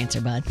 there's your answer,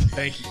 bud.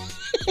 Thank you.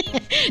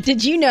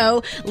 Did you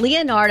know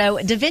Leonardo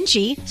da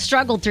Vinci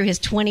struggled through his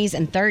 20s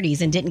and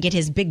 30s and didn't get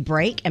his big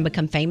break and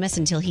become famous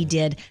until he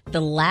did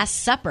The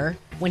Last Supper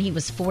when he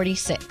was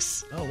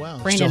 46? Oh, wow.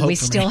 Brandon, we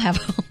still have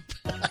hope.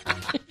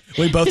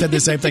 We both had the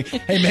same thing.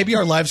 Hey, maybe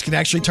our lives can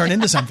actually turn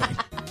into something.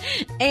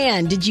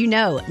 And did you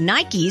know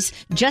Nike's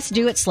Just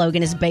Do It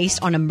slogan is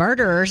based on a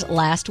murderer's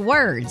last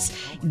words?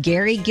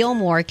 Gary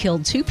Gilmore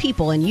killed 2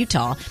 people in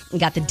Utah and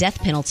got the death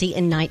penalty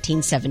in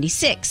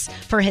 1976.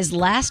 For his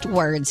last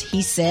words,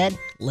 he said,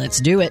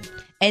 "Let's do it."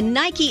 And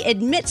Nike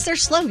admits their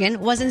slogan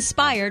was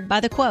inspired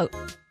by the quote.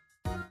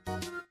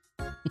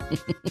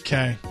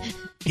 Okay.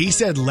 He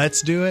said,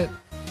 "Let's do it,"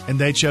 and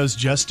they chose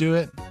 "Just Do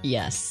It"?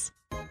 Yes.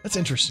 That's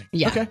interesting.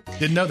 Yeah. Okay.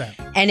 Didn't know that.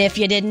 And if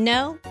you didn't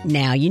know,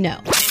 now you know.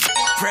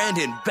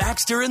 Brandon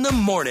Baxter in the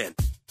Morning.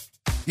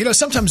 You know,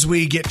 sometimes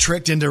we get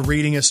tricked into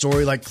reading a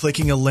story, like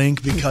clicking a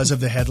link because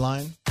of the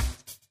headline.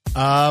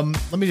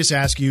 Let me just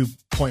ask you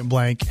point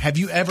blank. Have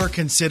you ever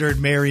considered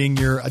marrying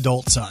your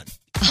adult son?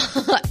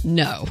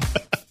 No.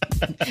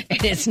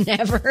 It's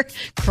never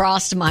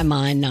crossed my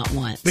mind, not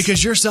once.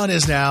 Because your son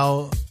is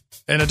now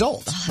an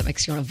adult. Oh, that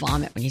makes you want to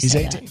vomit when you He's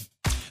say 18.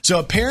 that. So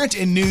a parent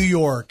in New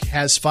York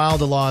has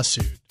filed a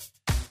lawsuit.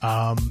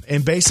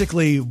 And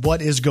basically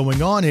what is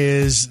going on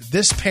is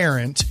this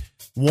parent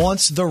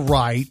wants the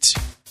right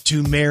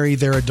to marry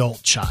their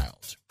adult child.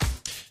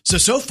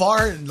 So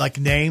far, like,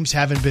 names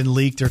haven't been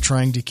leaked. They're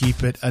trying to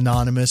keep it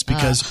anonymous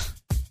because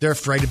they're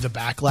afraid of the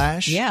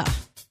backlash. Yeah.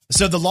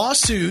 So the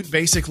lawsuit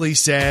basically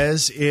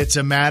says it's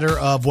a matter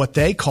of what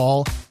they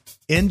call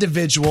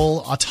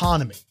individual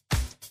autonomy.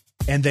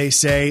 And they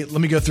say,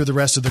 let me go through the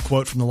rest of the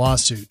quote from the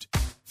lawsuit.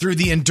 Through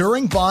the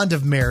enduring bond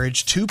of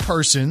marriage, two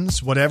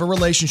persons, whatever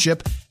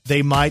relationship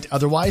they might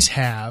otherwise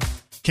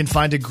have, can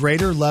find a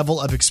greater level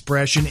of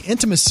expression,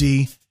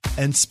 intimacy,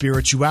 and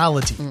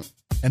spirituality.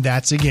 And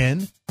that's,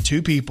 again,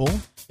 two people,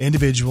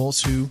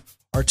 individuals who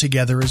are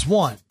together as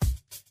one.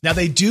 Now,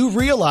 they do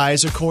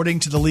realize, according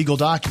to the legal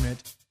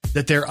document,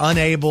 that they're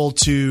unable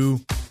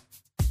to...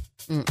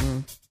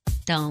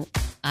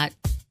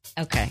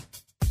 Okay.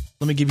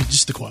 Let me give you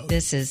just the quote.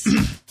 This is...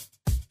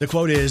 The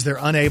quote is, they're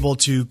unable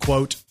to,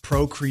 quote,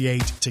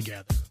 procreate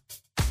together.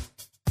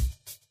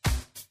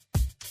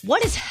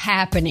 What is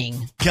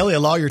happening? Kelly, a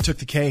lawyer took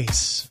the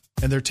case,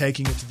 and they're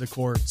taking it to the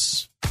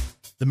courts,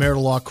 the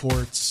marital law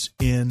courts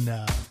in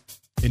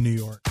New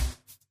York.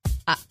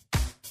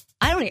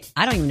 I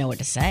don't even know what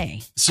to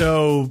say.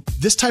 So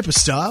this type of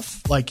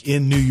stuff, like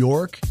in New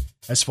York,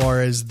 as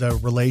far as the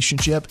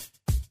relationship,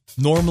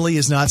 normally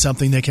is not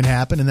something that can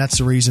happen, and that's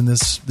the reason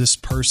this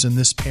person,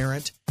 this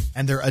parent,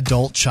 and their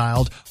adult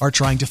child are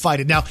trying to fight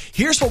it. Now,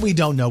 here's what we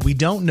don't know. We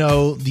don't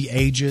know the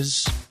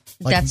ages.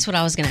 Like, that's what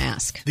I was going to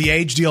ask. The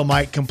age deal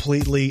might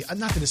completely, I'm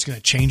not just going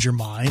to change your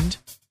mind.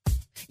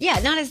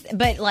 Yeah,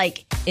 but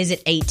like, is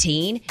it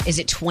 18? Is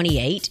it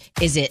 28?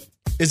 Is it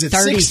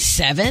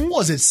 37?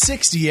 Well, is it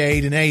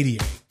 68 and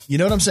 88? You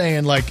know what I'm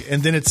saying? Like,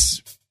 and then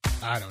it's,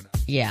 I don't know.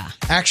 Yeah.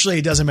 Actually,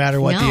 it doesn't matter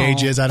what the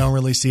age is. I don't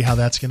really see how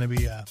that's going to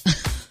be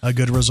a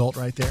good result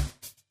right there.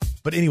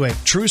 But anyway,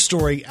 true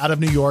story out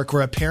of New York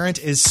where a parent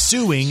is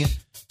suing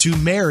to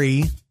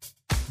marry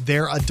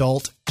their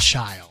adult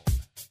child.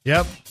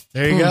 Yep.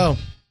 There you go.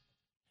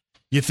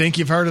 You think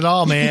you've heard it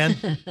all, man.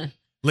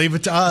 Leave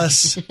it to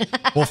us.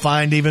 We'll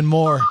find even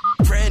more.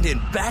 Brandon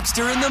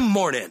Baxter in the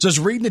morning. So I was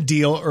reading a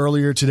deal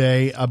earlier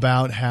today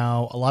about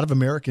how a lot of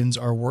Americans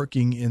are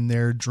working in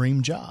their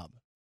dream job.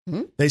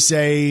 Mm-hmm. They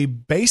say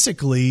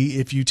basically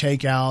if you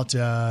take out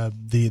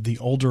the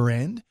older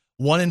end,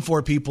 1 in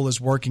 4 people is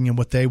working in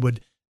what they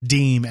would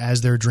deem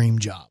as their dream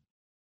job,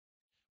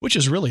 which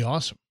is really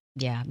awesome.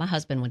 Yeah, my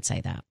husband would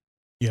say that.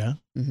 Yeah?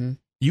 Mm-hmm.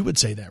 You would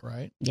say that,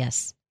 right?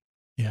 Yes.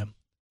 Yeah.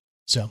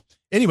 So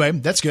anyway,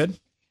 that's good.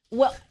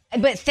 Well,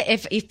 but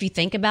if you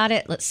think about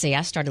it, let's see.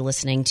 I started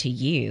listening to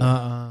you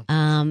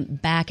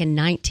back in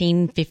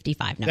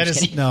 1955.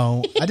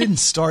 No, I didn't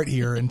start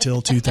here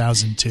until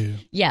 2002.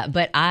 Yeah,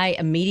 but I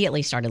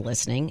immediately started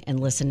listening and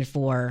listened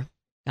for,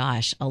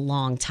 gosh, a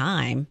long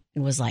time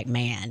and was like,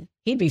 man,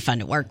 he'd be fun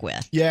to work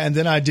with. Yeah, and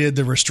then I did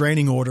the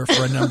restraining order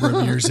for a number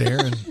of years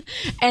there.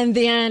 And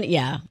then,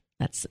 yeah,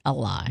 that's a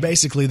lie.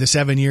 Basically, the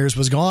 7 years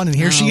was gone, and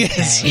here she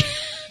is.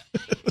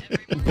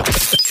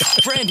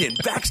 Brandon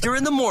Baxter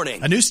in the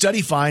morning. A new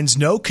study finds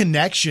no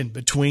connection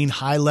between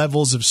high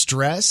levels of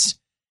stress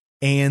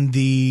and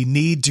the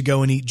need to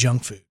go and eat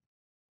junk food.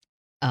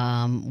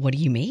 What do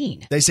you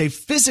mean? They say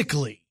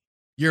physically,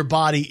 your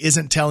body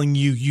isn't telling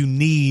you you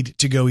need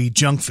to go eat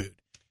junk food.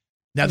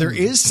 Now, there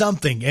is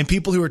something, and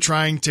people who are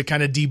trying to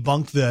kind of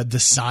debunk the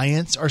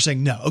science are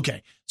saying, no,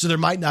 okay, so there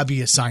might not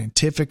be a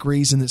scientific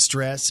reason that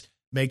stress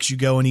makes you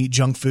go and eat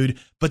junk food,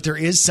 but there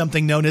is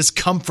something known as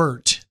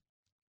comfort.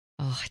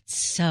 Oh, it's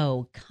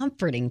so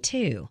comforting,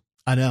 too.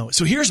 I know.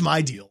 So here's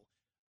my deal.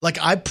 Like,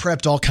 I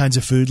prepped all kinds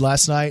of food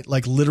last night.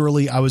 Like,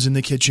 literally, I was in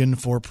the kitchen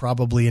for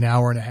probably an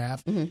hour and a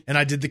half, and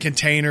I did the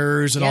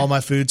containers and all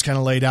my food's kind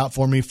of laid out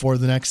for me for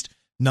the next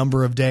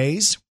number of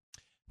days,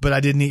 but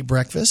I didn't eat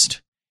breakfast.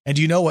 And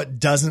do you know what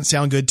doesn't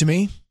sound good to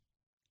me?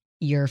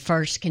 Your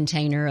first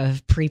container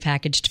of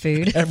prepackaged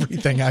food.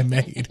 Everything I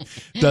made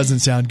doesn't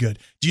sound good.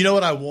 Do you know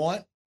what I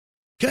want?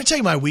 Can I tell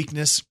you my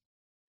weakness?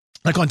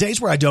 Like on days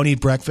where I don't eat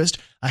breakfast,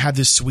 I have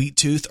this sweet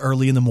tooth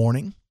early in the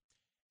morning,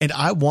 and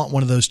I want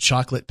one of those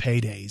chocolate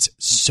paydays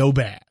so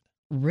bad.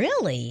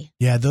 Really?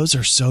 Yeah, those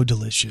are so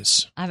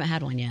delicious. I haven't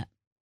had one yet.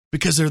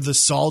 Because they're the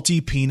salty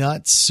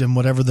peanuts and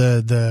whatever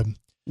the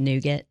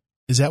nougat.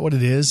 Is that what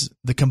it is?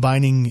 The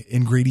combining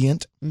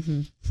ingredient?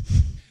 Mm-hmm.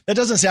 That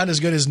doesn't sound as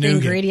good as nougat.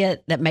 The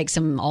ingredient that makes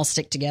them all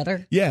stick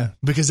together? Yeah,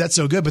 because that's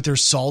so good, but they're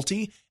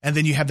salty, and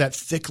then you have that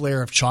thick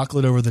layer of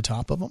chocolate over the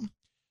top of them.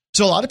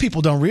 So a lot of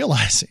people don't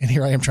realize, and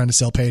here I am trying to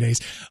sell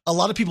paydays, a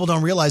lot of people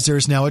don't realize there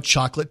is now a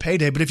chocolate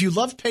payday. But if you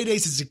loved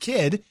paydays as a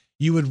kid,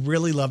 you would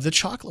really love the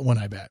chocolate one,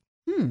 I bet.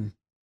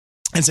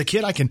 As a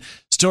kid, I can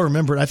still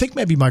remember it. I think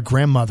maybe my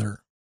grandmother,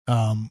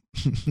 now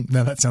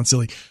that sounds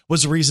silly,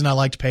 was the reason I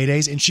liked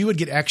paydays. And she would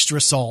get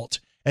extra salt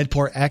and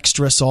pour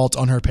extra salt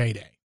on her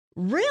payday.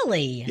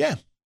 Really? Yeah.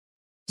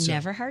 So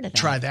never heard of that.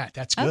 Try that.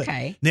 That's good.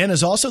 Okay.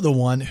 Nana's also the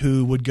one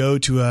who would go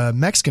to a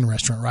Mexican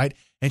restaurant, right?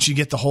 And she'd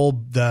get the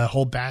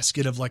whole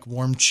basket of like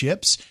warm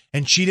chips.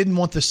 And she didn't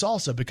want the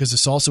salsa because the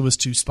salsa was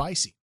too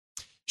spicy.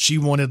 She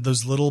wanted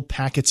those little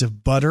packets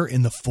of butter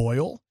in the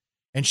foil.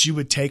 And she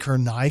would take her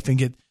knife and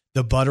get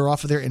the butter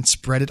off of there and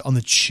spread it on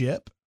the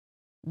chip.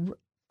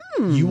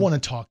 You want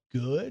to talk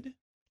good?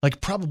 Like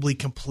probably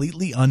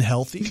completely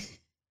unhealthy.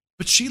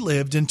 But she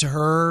lived into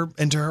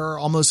her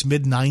almost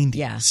mid-90s.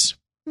 Yeah.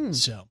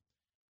 So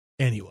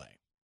anyway.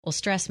 Well,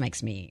 stress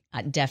makes me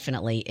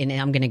definitely, and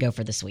I'm going to go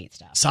for the sweet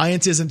stuff.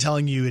 Science isn't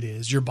telling you it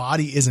is. Your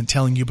body isn't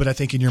telling you, but I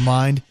think in your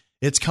mind,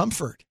 it's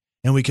comfort.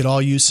 And we could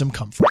all use some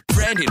comfort.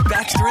 Brandon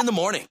Baxter in the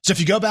morning. So if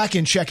you go back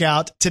and check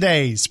out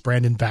today's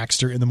Brandon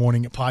Baxter in the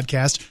Morning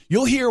podcast,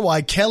 you'll hear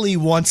why Kelly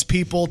wants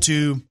people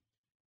to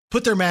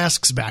put their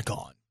masks back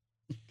on.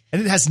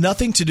 And it has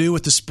nothing to do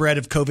with the spread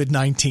of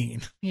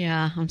COVID-19.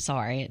 Yeah, I'm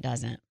sorry. It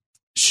doesn't.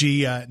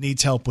 She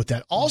needs help with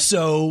that.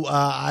 Also,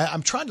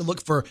 I'm trying to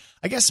look for,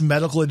 I guess,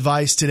 medical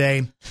advice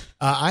today.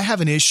 I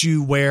have an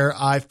issue where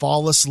I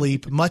fall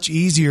asleep much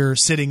easier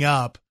sitting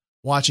up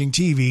watching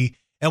TV.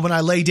 And when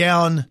I lay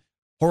down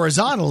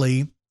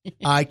horizontally,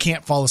 I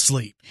can't fall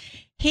asleep.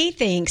 He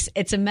thinks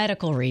it's a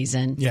medical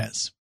reason.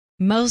 Yes.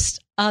 Most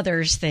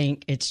others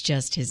think it's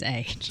just his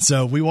age.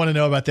 So we want to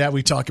know about that.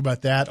 We talk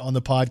about that on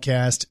the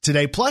podcast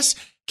today. Plus,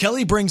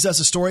 Kelly brings us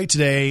a story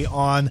today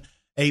on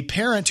a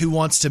parent who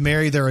wants to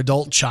marry their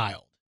adult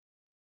child.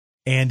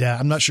 And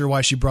I'm not sure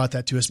why she brought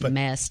that to us, but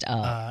messed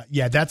up.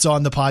 Yeah, that's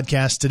on the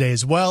podcast today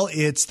as well.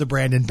 It's the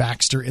Brandon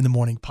Baxter in the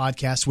Morning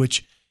podcast,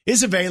 which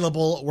is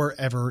available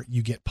wherever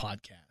you get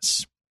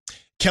podcasts.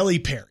 Kelly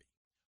Perry,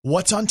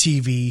 what's on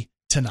TV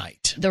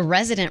tonight? The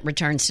Resident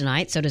returns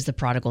tonight. So does The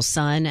Prodigal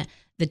Son.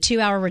 The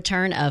 2-hour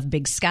return of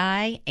Big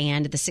Sky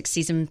and the 6th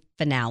season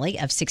finale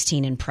of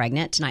 16 and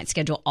Pregnant. Tonight's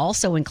schedule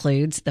also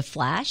includes The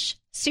Flash,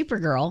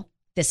 Supergirl,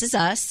 This Is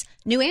Us,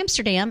 New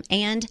Amsterdam,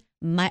 and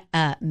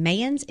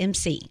Mayans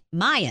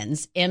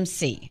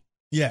MC.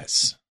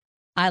 Yes.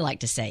 I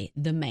like to say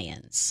the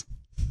Mayans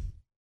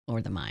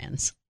or the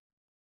Mayans.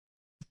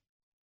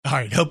 All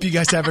right. Hope you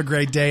guys have a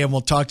great day, and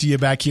we'll talk to you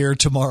back here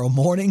tomorrow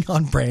morning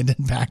on Brandon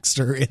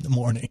Baxter in the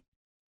Morning.